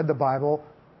opened up, read the Bible,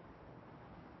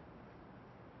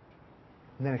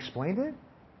 and then explained it,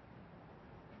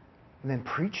 and then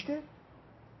preached it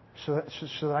so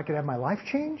that I could have my life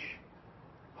change.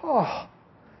 Oh,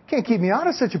 can't keep me out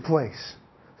of such a place.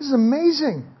 This is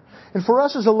amazing. And for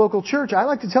us as a local church, I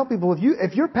like to tell people,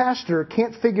 if your pastor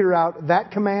can't figure out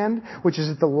that command, which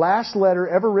is the last letter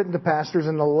ever written to pastors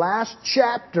in the last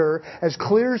chapter, as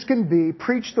clear as can be,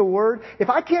 preach the Word. If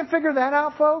I can't figure that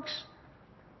out, folks,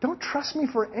 don't trust me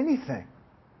for anything.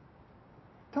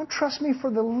 Don't trust me for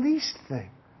the least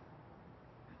thing.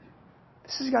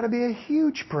 This has got to be a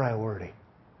huge priority.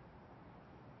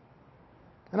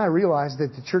 And I realize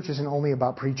that the church isn't only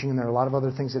about preaching, and there are a lot of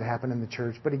other things that happen in the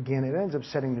church. But again, it ends up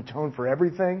setting the tone for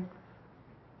everything.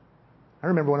 I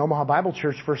remember when Omaha Bible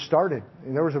Church first started.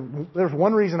 There was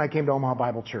one reason I came to Omaha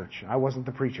Bible Church. I wasn't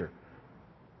the preacher.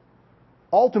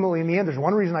 Ultimately, in the end, there's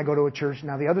one reason I go to a church.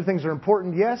 Now, the other things are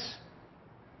important, yes.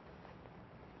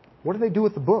 What do they do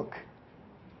with the book?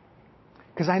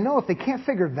 Because I know if they can't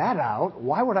figure that out,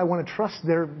 why would I want to trust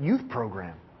their youth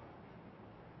program?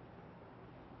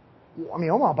 I mean,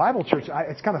 Omaha Bible Church,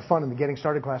 it's kind of fun in the Getting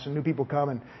Started class when new people come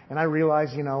and I realize,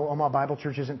 Omaha Bible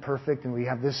Church isn't perfect and we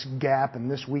have this gap and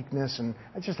this weakness and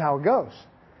that's just how it goes.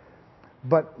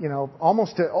 But,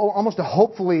 almost to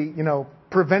hopefully,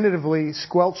 preventatively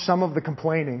squelch some of the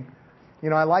complaining,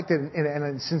 I like to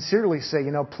and sincerely say,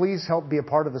 please help be a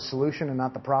part of the solution and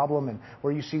not the problem. And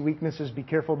where you see weaknesses, be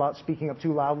careful about speaking up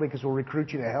too loudly because we'll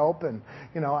recruit you to help. And,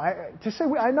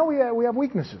 I know we have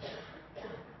weaknesses.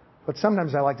 But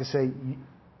sometimes I like to say,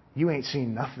 you ain't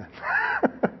seen nothing.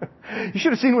 You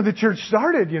should have seen when the church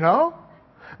started, I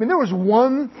mean, there was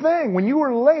one thing. When you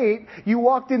were late, you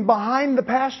walked in behind the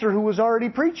pastor who was already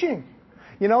preaching.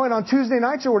 And on Tuesday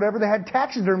nights or whatever, they had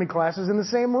taxidermy classes in the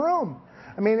same room.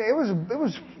 I mean, it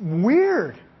was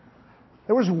weird.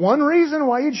 There was one reason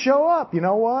why you'd show up. You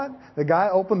know what? The guy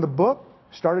opened the book,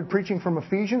 started preaching from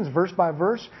Ephesians, verse by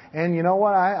verse, and you know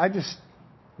what? I just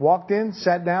walked in,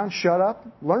 sat down, shut up,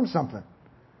 learned something.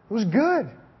 It was good.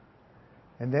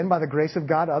 And then by the grace of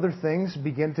God, other things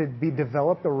begin to be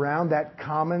developed around that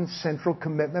common central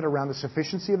commitment around the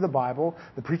sufficiency of the Bible,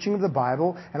 the preaching of the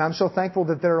Bible. And I'm so thankful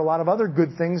that there are a lot of other good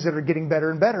things that are getting better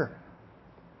and better.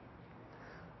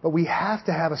 But we have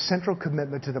to have a central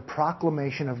commitment to the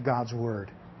proclamation of God's Word.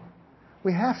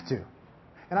 We have to.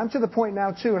 And I'm to the point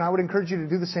now, too, and I would encourage you to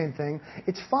do the same thing.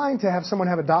 It's fine to have someone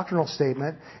have a doctrinal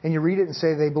statement, and you read it and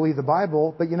say they believe the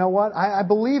Bible, but you know what? I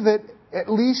believe it. At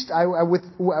least I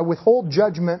withhold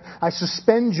judgment. I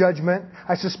suspend judgment.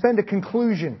 I suspend a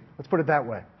conclusion. Let's put it that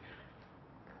way.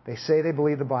 They say they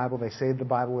believe the Bible. They say the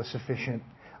Bible is sufficient.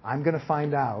 I'm going to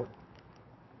find out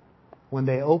when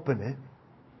they open it,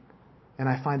 and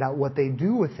I find out what they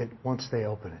do with it once they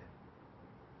open it.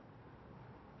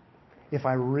 If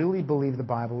I really believe the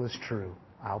Bible is true,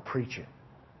 I'll preach it.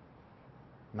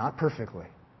 Not perfectly.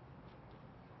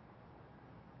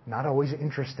 Not always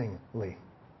interestingly.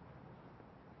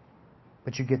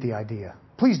 But you get the idea.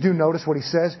 Please do notice what he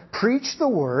says. Preach the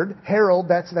word. Herald,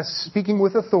 that's speaking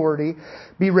with authority.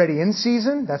 Be ready in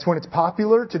season. That's when it's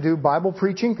popular to do Bible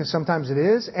preaching, because sometimes it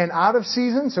is. And out of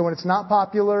season, so when it's not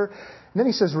popular. And then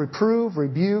he says reprove,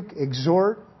 rebuke,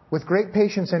 exhort with great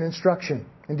patience and instruction.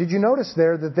 And did you notice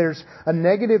there that there's a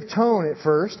negative tone at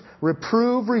first?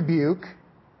 Reprove, rebuke,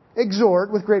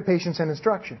 exhort with great patience and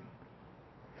instruction.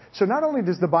 So not only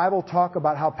does the Bible talk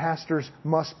about how pastors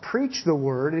must preach the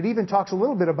Word, it even talks a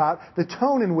little bit about the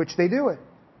tone in which they do it.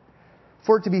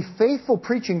 For it to be faithful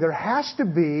preaching, there has to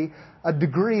be a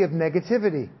degree of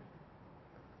negativity.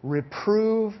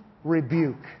 Reprove,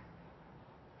 rebuke.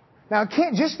 Now, it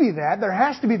can't just be that. There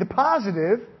has to be the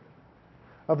positive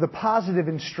of the positive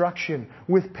instruction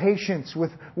with patience,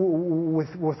 with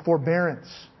forbearance.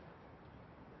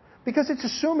 Because it's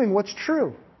assuming what's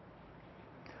true.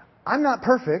 I'm not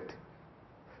perfect,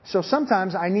 so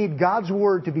sometimes I need God's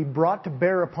Word to be brought to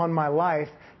bear upon my life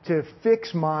to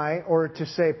fix or to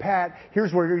say, Pat,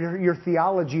 here's where your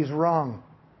theology is wrong.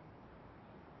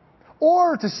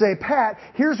 Or to say, Pat,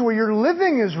 here's where your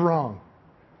living is wrong.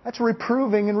 That's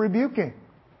reproving and rebuking.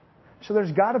 So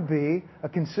there's got to be a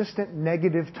consistent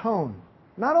negative tone.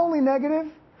 Not only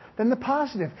negative, then the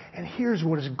positive. And here's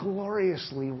what is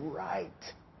gloriously right.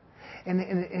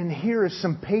 And here is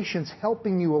some patience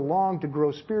helping you along to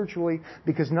grow spiritually,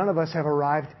 because none of us have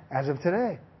arrived as of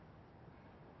today.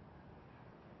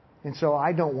 And so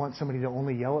I don't want somebody to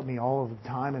only yell at me all of the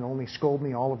time and only scold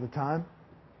me all of the time.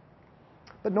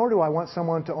 But nor do I want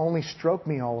someone to only stroke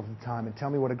me all of the time and tell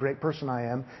me what a great person I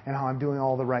am and how I'm doing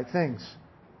all the right things.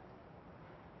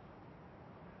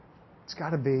 It's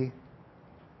got to be,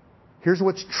 here's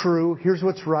what's true, here's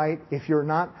what's right. If you're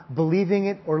not believing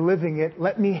it or living it,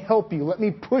 let me help you, let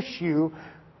me push you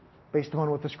based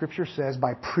on what the Scripture says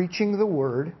by preaching the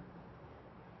Word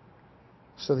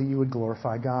so that you would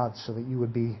glorify God, so that you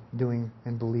would be doing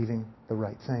and believing the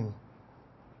right thing.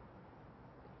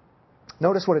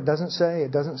 Notice what it doesn't say.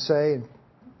 It doesn't say in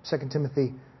 2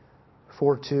 Timothy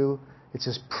 4:2, it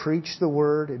says preach the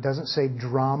Word. It doesn't say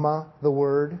drama the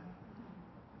Word.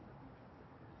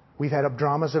 We've had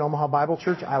dramas at Omaha Bible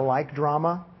Church. I like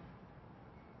drama.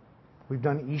 We've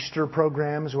done Easter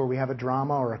programs where we have a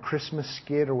drama or a Christmas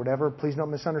skit or whatever. Please don't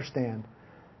misunderstand.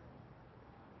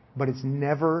 But it's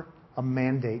never a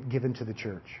mandate given to the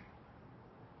church.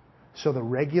 So the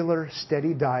regular,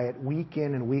 steady diet, week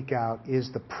in and week out,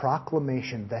 is the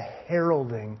proclamation, the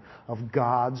heralding of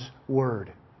God's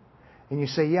Word. And you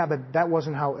say, yeah, but that was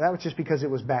just because it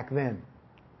was back then.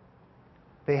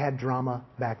 They had drama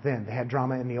back then. They had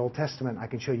drama in the Old Testament. I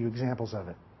can show you examples of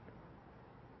it.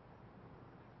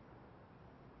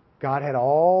 God had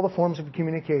all the forms of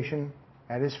communication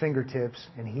at His fingertips,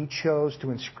 and He chose to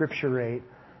inscripturate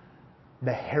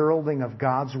the heralding of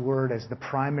God's Word as the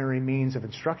primary means of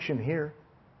instruction here.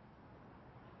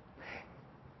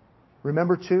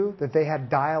 Remember, too, that they had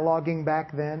dialoguing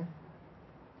back then.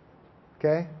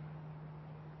 Okay?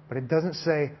 But it doesn't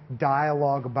say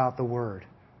dialogue about the Word.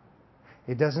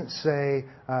 It doesn't say,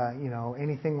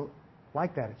 anything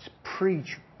like that. It's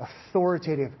preach,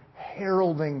 authoritative,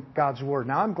 heralding God's Word.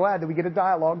 Now, I'm glad that we get a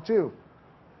dialogue, too.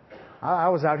 I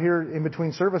was out here in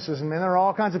between services, and man, there are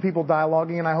all kinds of people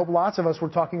dialoguing, and I hope lots of us were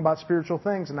talking about spiritual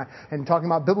things and talking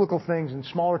about biblical things in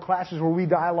smaller classes where we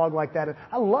dialogue like that. And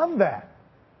I love that.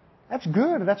 That's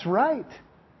good. That's right.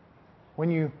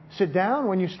 When you sit down,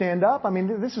 when you stand up,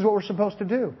 this is what we're supposed to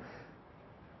do.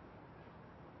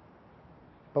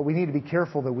 But we need to be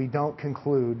careful that we don't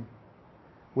conclude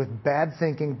with bad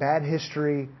thinking, bad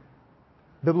history,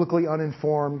 biblically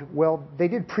uninformed. Well, they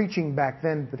did preaching back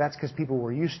then, but that's because people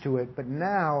were used to it. But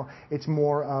now it's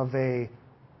more of a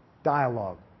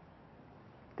dialogue.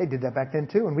 They did that back then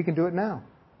too, and we can do it now.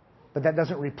 But that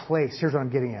doesn't replace, here's what I'm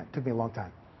getting at. It took me a long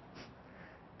time.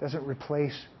 It doesn't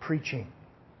replace preaching.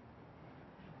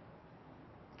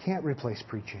 Can't replace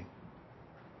preaching.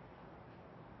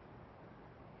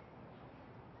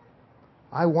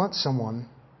 I want someone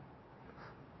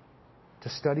to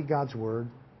study God's Word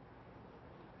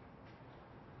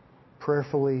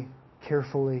prayerfully,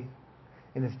 carefully,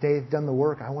 and if they've done the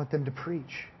work, I want them to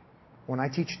preach. When I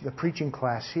teach the preaching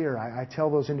class here, I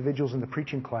tell those individuals in the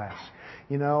preaching class,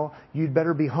 you'd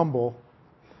better be humble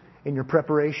in your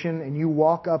preparation, and you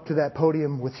walk up to that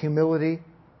podium with humility,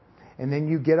 And then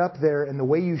you get up there, and the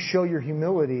way you show your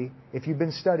humility, if you've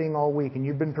been studying all week and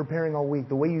you've been preparing all week,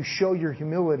 the way you show your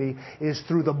humility is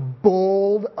through the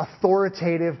bold,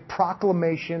 authoritative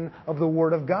proclamation of the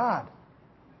Word of God.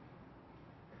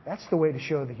 That's the way to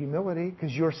show the humility,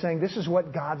 because you're saying, this is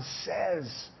what God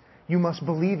says. You must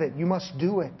believe it. You must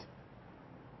do it.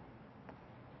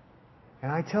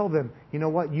 And I tell them, you know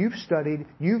what? You've studied,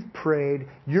 you've prayed,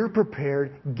 you're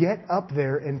prepared. Get up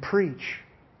there and preach.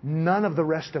 None of the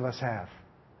rest of us have.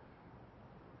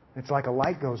 It's like a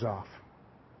light goes off.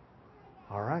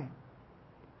 All right.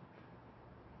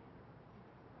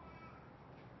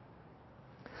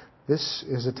 This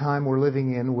is a time we're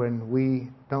living in when we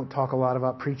don't talk a lot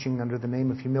about preaching under the name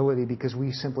of humility because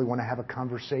we simply want to have a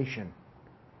conversation.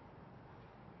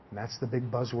 And that's the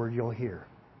big buzzword you'll hear.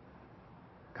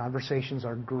 Conversations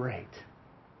are great.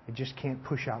 It just can't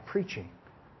push out preaching.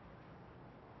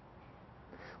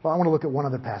 Well, I want to look at one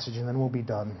other passage and then we'll be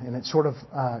done. And it sort of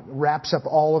wraps up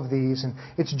all of these. And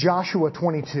it's Joshua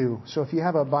 22. So if you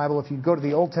have a Bible, if you go to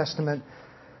the Old Testament,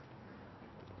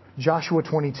 Joshua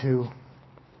 22.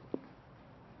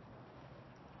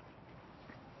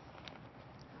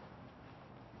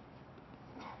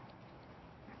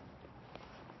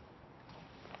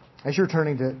 As you're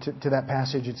turning to that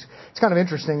passage, it's kind of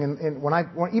interesting. And even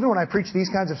when I preach these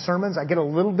kinds of sermons, I get a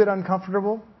little bit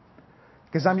uncomfortable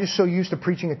because I'm just so used to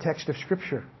preaching a text of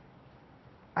Scripture.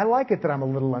 I like it that I'm a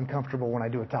little uncomfortable when I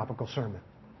do a topical sermon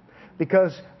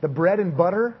because the bread and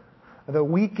butter, the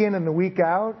week in and the week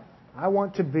out, I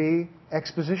want to be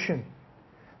exposition,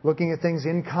 looking at things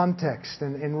in context.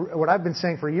 And what I've been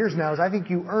saying for years now is I think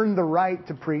you earn the right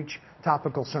to preach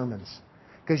topical sermons.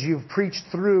 Because you've preached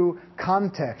through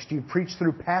context, you've preached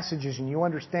through passages, and you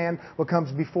understand what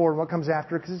comes before and what comes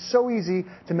after. Because it's so easy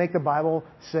to make the Bible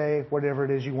say whatever it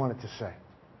is you want it to say.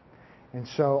 And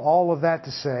so all of that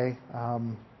to say,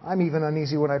 I'm even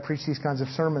uneasy when I preach these kinds of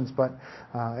sermons. But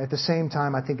at the same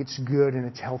time, I think it's good and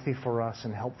it's healthy for us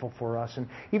and helpful for us. And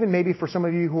even maybe for some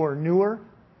of you who are newer,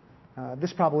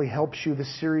 this probably helps you.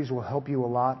 This series will help you a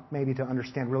lot, maybe to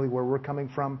understand really where we're coming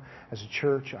from as a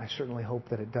church. I certainly hope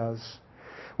that it does.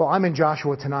 Well, I'm in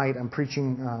Joshua tonight. I'm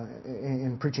preaching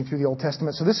through the Old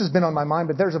Testament. So this has been on my mind,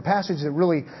 but there's a passage that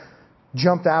really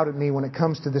jumped out at me when it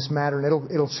comes to this matter,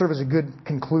 and it'll serve as a good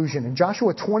conclusion. In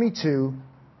Joshua 22,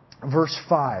 verse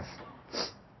 5,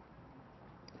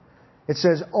 it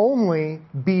says, "Only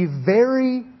be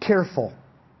very careful."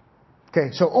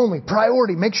 Okay, so only,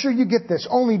 priority, make sure you get this.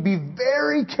 "Only be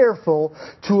very careful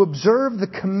to observe the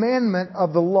commandment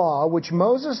of the law which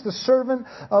Moses, the servant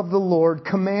of the Lord,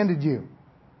 commanded you.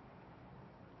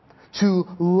 To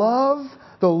love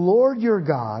the Lord your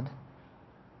God."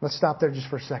 Let's stop there just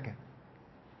for a second.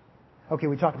 Okay,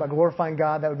 we talked about glorifying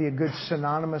God. That would be a good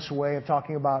synonymous way of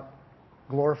talking about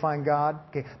glorifying God.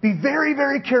 Okay, be very,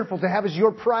 very careful to have as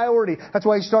your priority. That's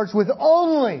why he starts with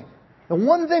only. The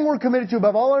one thing we're committed to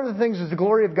above all other things is the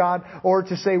glory of God, or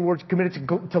to say we're committed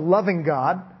to loving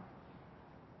God.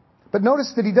 But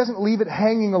notice that he doesn't leave it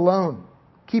hanging alone.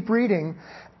 Keep reading.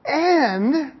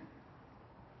 And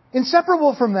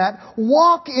inseparable from that,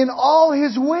 walk in all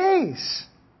His ways.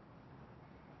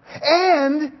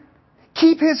 And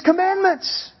keep His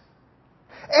commandments.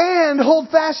 And hold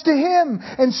fast to Him.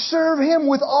 And serve Him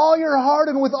with all your heart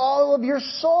and with all of your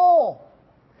soul.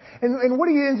 And what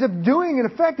he ends up doing, in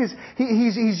effect, is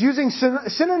he's using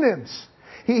synonyms.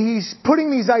 He's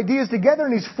putting these ideas together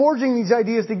and he's forging these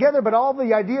ideas together, but all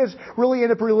the ideas really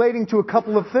end up relating to a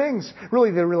couple of things.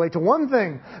 Really, they relate to one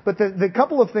thing. But the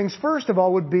couple of things, first of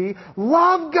all, would be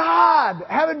love God.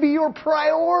 Have it be your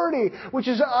priority, which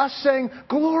is us saying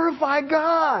glorify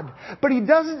God. But he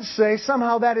doesn't say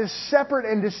somehow that is separate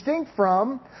and distinct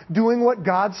from doing what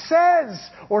God says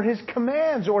or His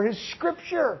commands or His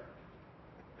Scripture.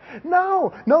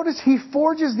 No. Notice he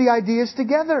forges the ideas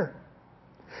together.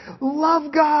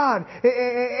 Love God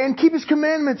and keep His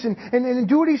commandments and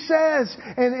do what He says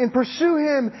and pursue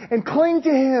Him and cling to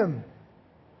Him.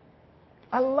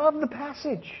 I love the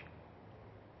passage.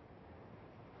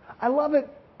 I love it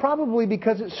probably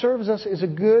because it serves us as a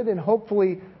good and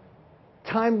hopefully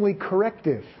timely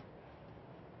corrective.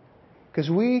 Because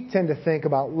we tend to think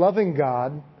about loving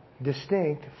God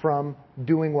distinct from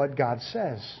doing what God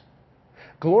says.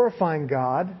 Glorifying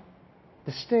God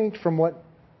distinct from what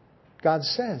God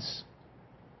says.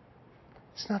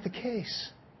 It's not the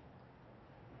case.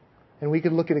 And we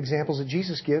could look at examples that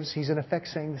Jesus gives. He's in effect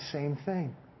saying the same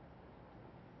thing.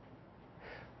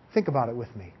 Think about it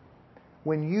with me.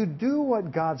 when you do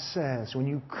what God says, when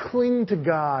you cling to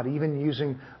God, even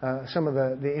using some of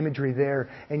the imagery there,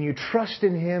 and you trust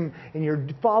in Him, and you're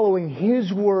following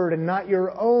His Word and not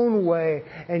your own way,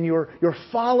 and you're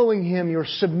following Him, you're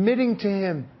submitting to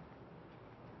Him,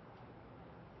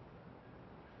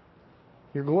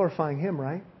 you're glorifying Him,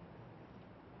 right?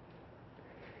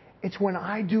 It's when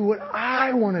I do what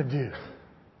I want to do,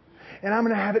 and I'm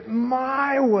going to have it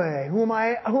my way. Who am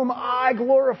I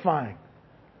glorifying?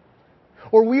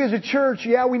 Or we as a church,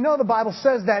 yeah, we know the Bible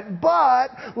says that,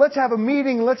 but let's have a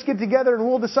meeting, let's get together and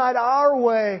we'll decide our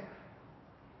way.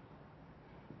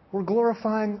 We're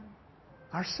glorifying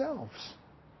ourselves.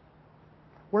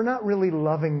 We're not really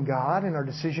loving God in our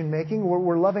decision making.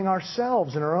 We're loving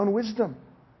ourselves in our own wisdom.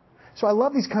 So I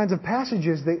love these kinds of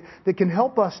passages that can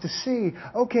help us to see,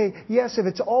 okay, yes, if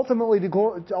it's ultimately to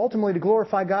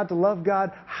glorify God, to love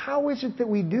God, how is it that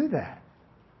we do that?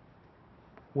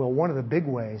 Well, one of the big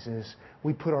ways is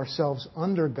we put ourselves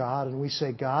under God and we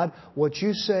say, God, what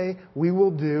you say, we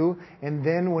will do. And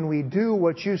then when we do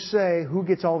what you say, who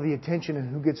gets all the attention and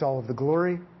who gets all of the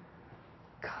glory?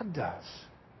 God does.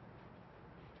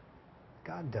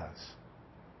 God does.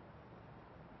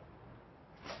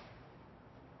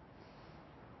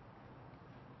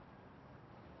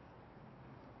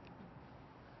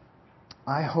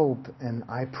 I hope and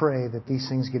I pray that these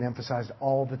things get emphasized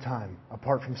all the time,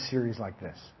 apart from series like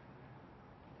this.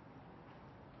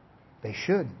 They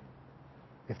should,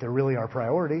 if they're really our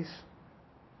priorities.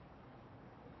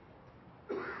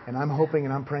 And I'm hoping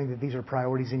and I'm praying that these are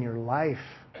priorities in your life.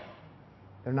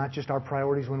 They're not just our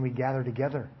priorities when we gather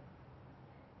together.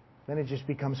 Then it just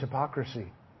becomes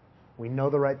hypocrisy. We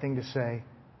know the right thing to say,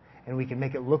 and we can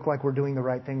make it look like we're doing the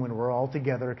right thing when we're all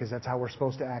together, because that's how we're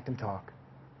supposed to act and talk.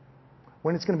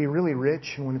 When it's going to be really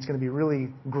rich and when it's going to be really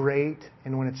great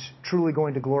and when it's truly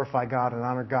going to glorify God and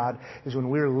honor God is when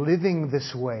we're living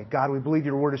this way. God, we believe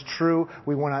your word is true.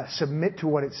 We want to submit to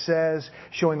what it says,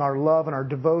 showing our love and our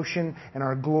devotion and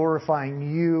our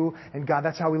glorifying you. And God,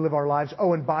 that's how we live our lives.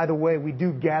 Oh, and by the way, we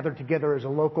do gather together as a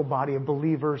local body of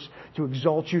believers to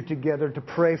exalt you together, to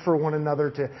pray for one another,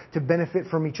 to benefit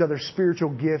from each other's spiritual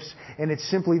gifts. And it's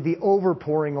simply the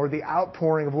overpouring or the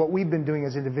outpouring of what we've been doing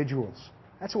as individuals.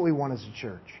 That's what we want as a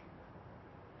church.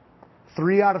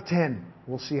 3 out of 10.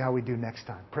 We'll see how we do next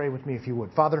time. Pray with me if you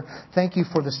would. Father, thank you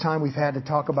for this time we've had to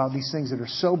talk about these things that are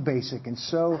so basic and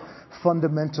so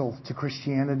fundamental to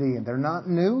Christianity. And they're not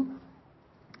new.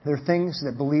 They're things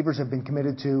that believers have been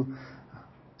committed to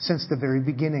since the very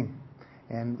beginning.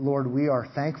 And Lord, we are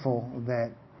thankful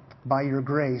that by your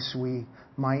grace we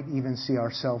might even see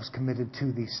ourselves committed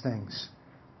to these things.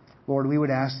 Lord, we would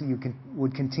ask that you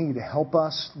would continue to help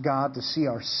us, God, to see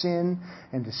our sin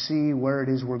and to see where it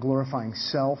is we're glorifying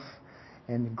self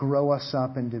and grow us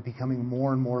up into becoming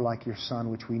more and more like your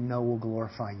Son, which we know will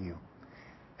glorify you.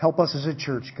 Help us as a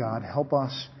church, God. Help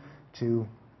us to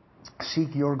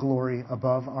seek your glory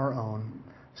above our own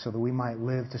so that we might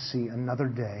live to see another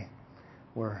day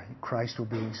where Christ will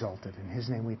be exalted. In His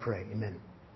name we pray. Amen.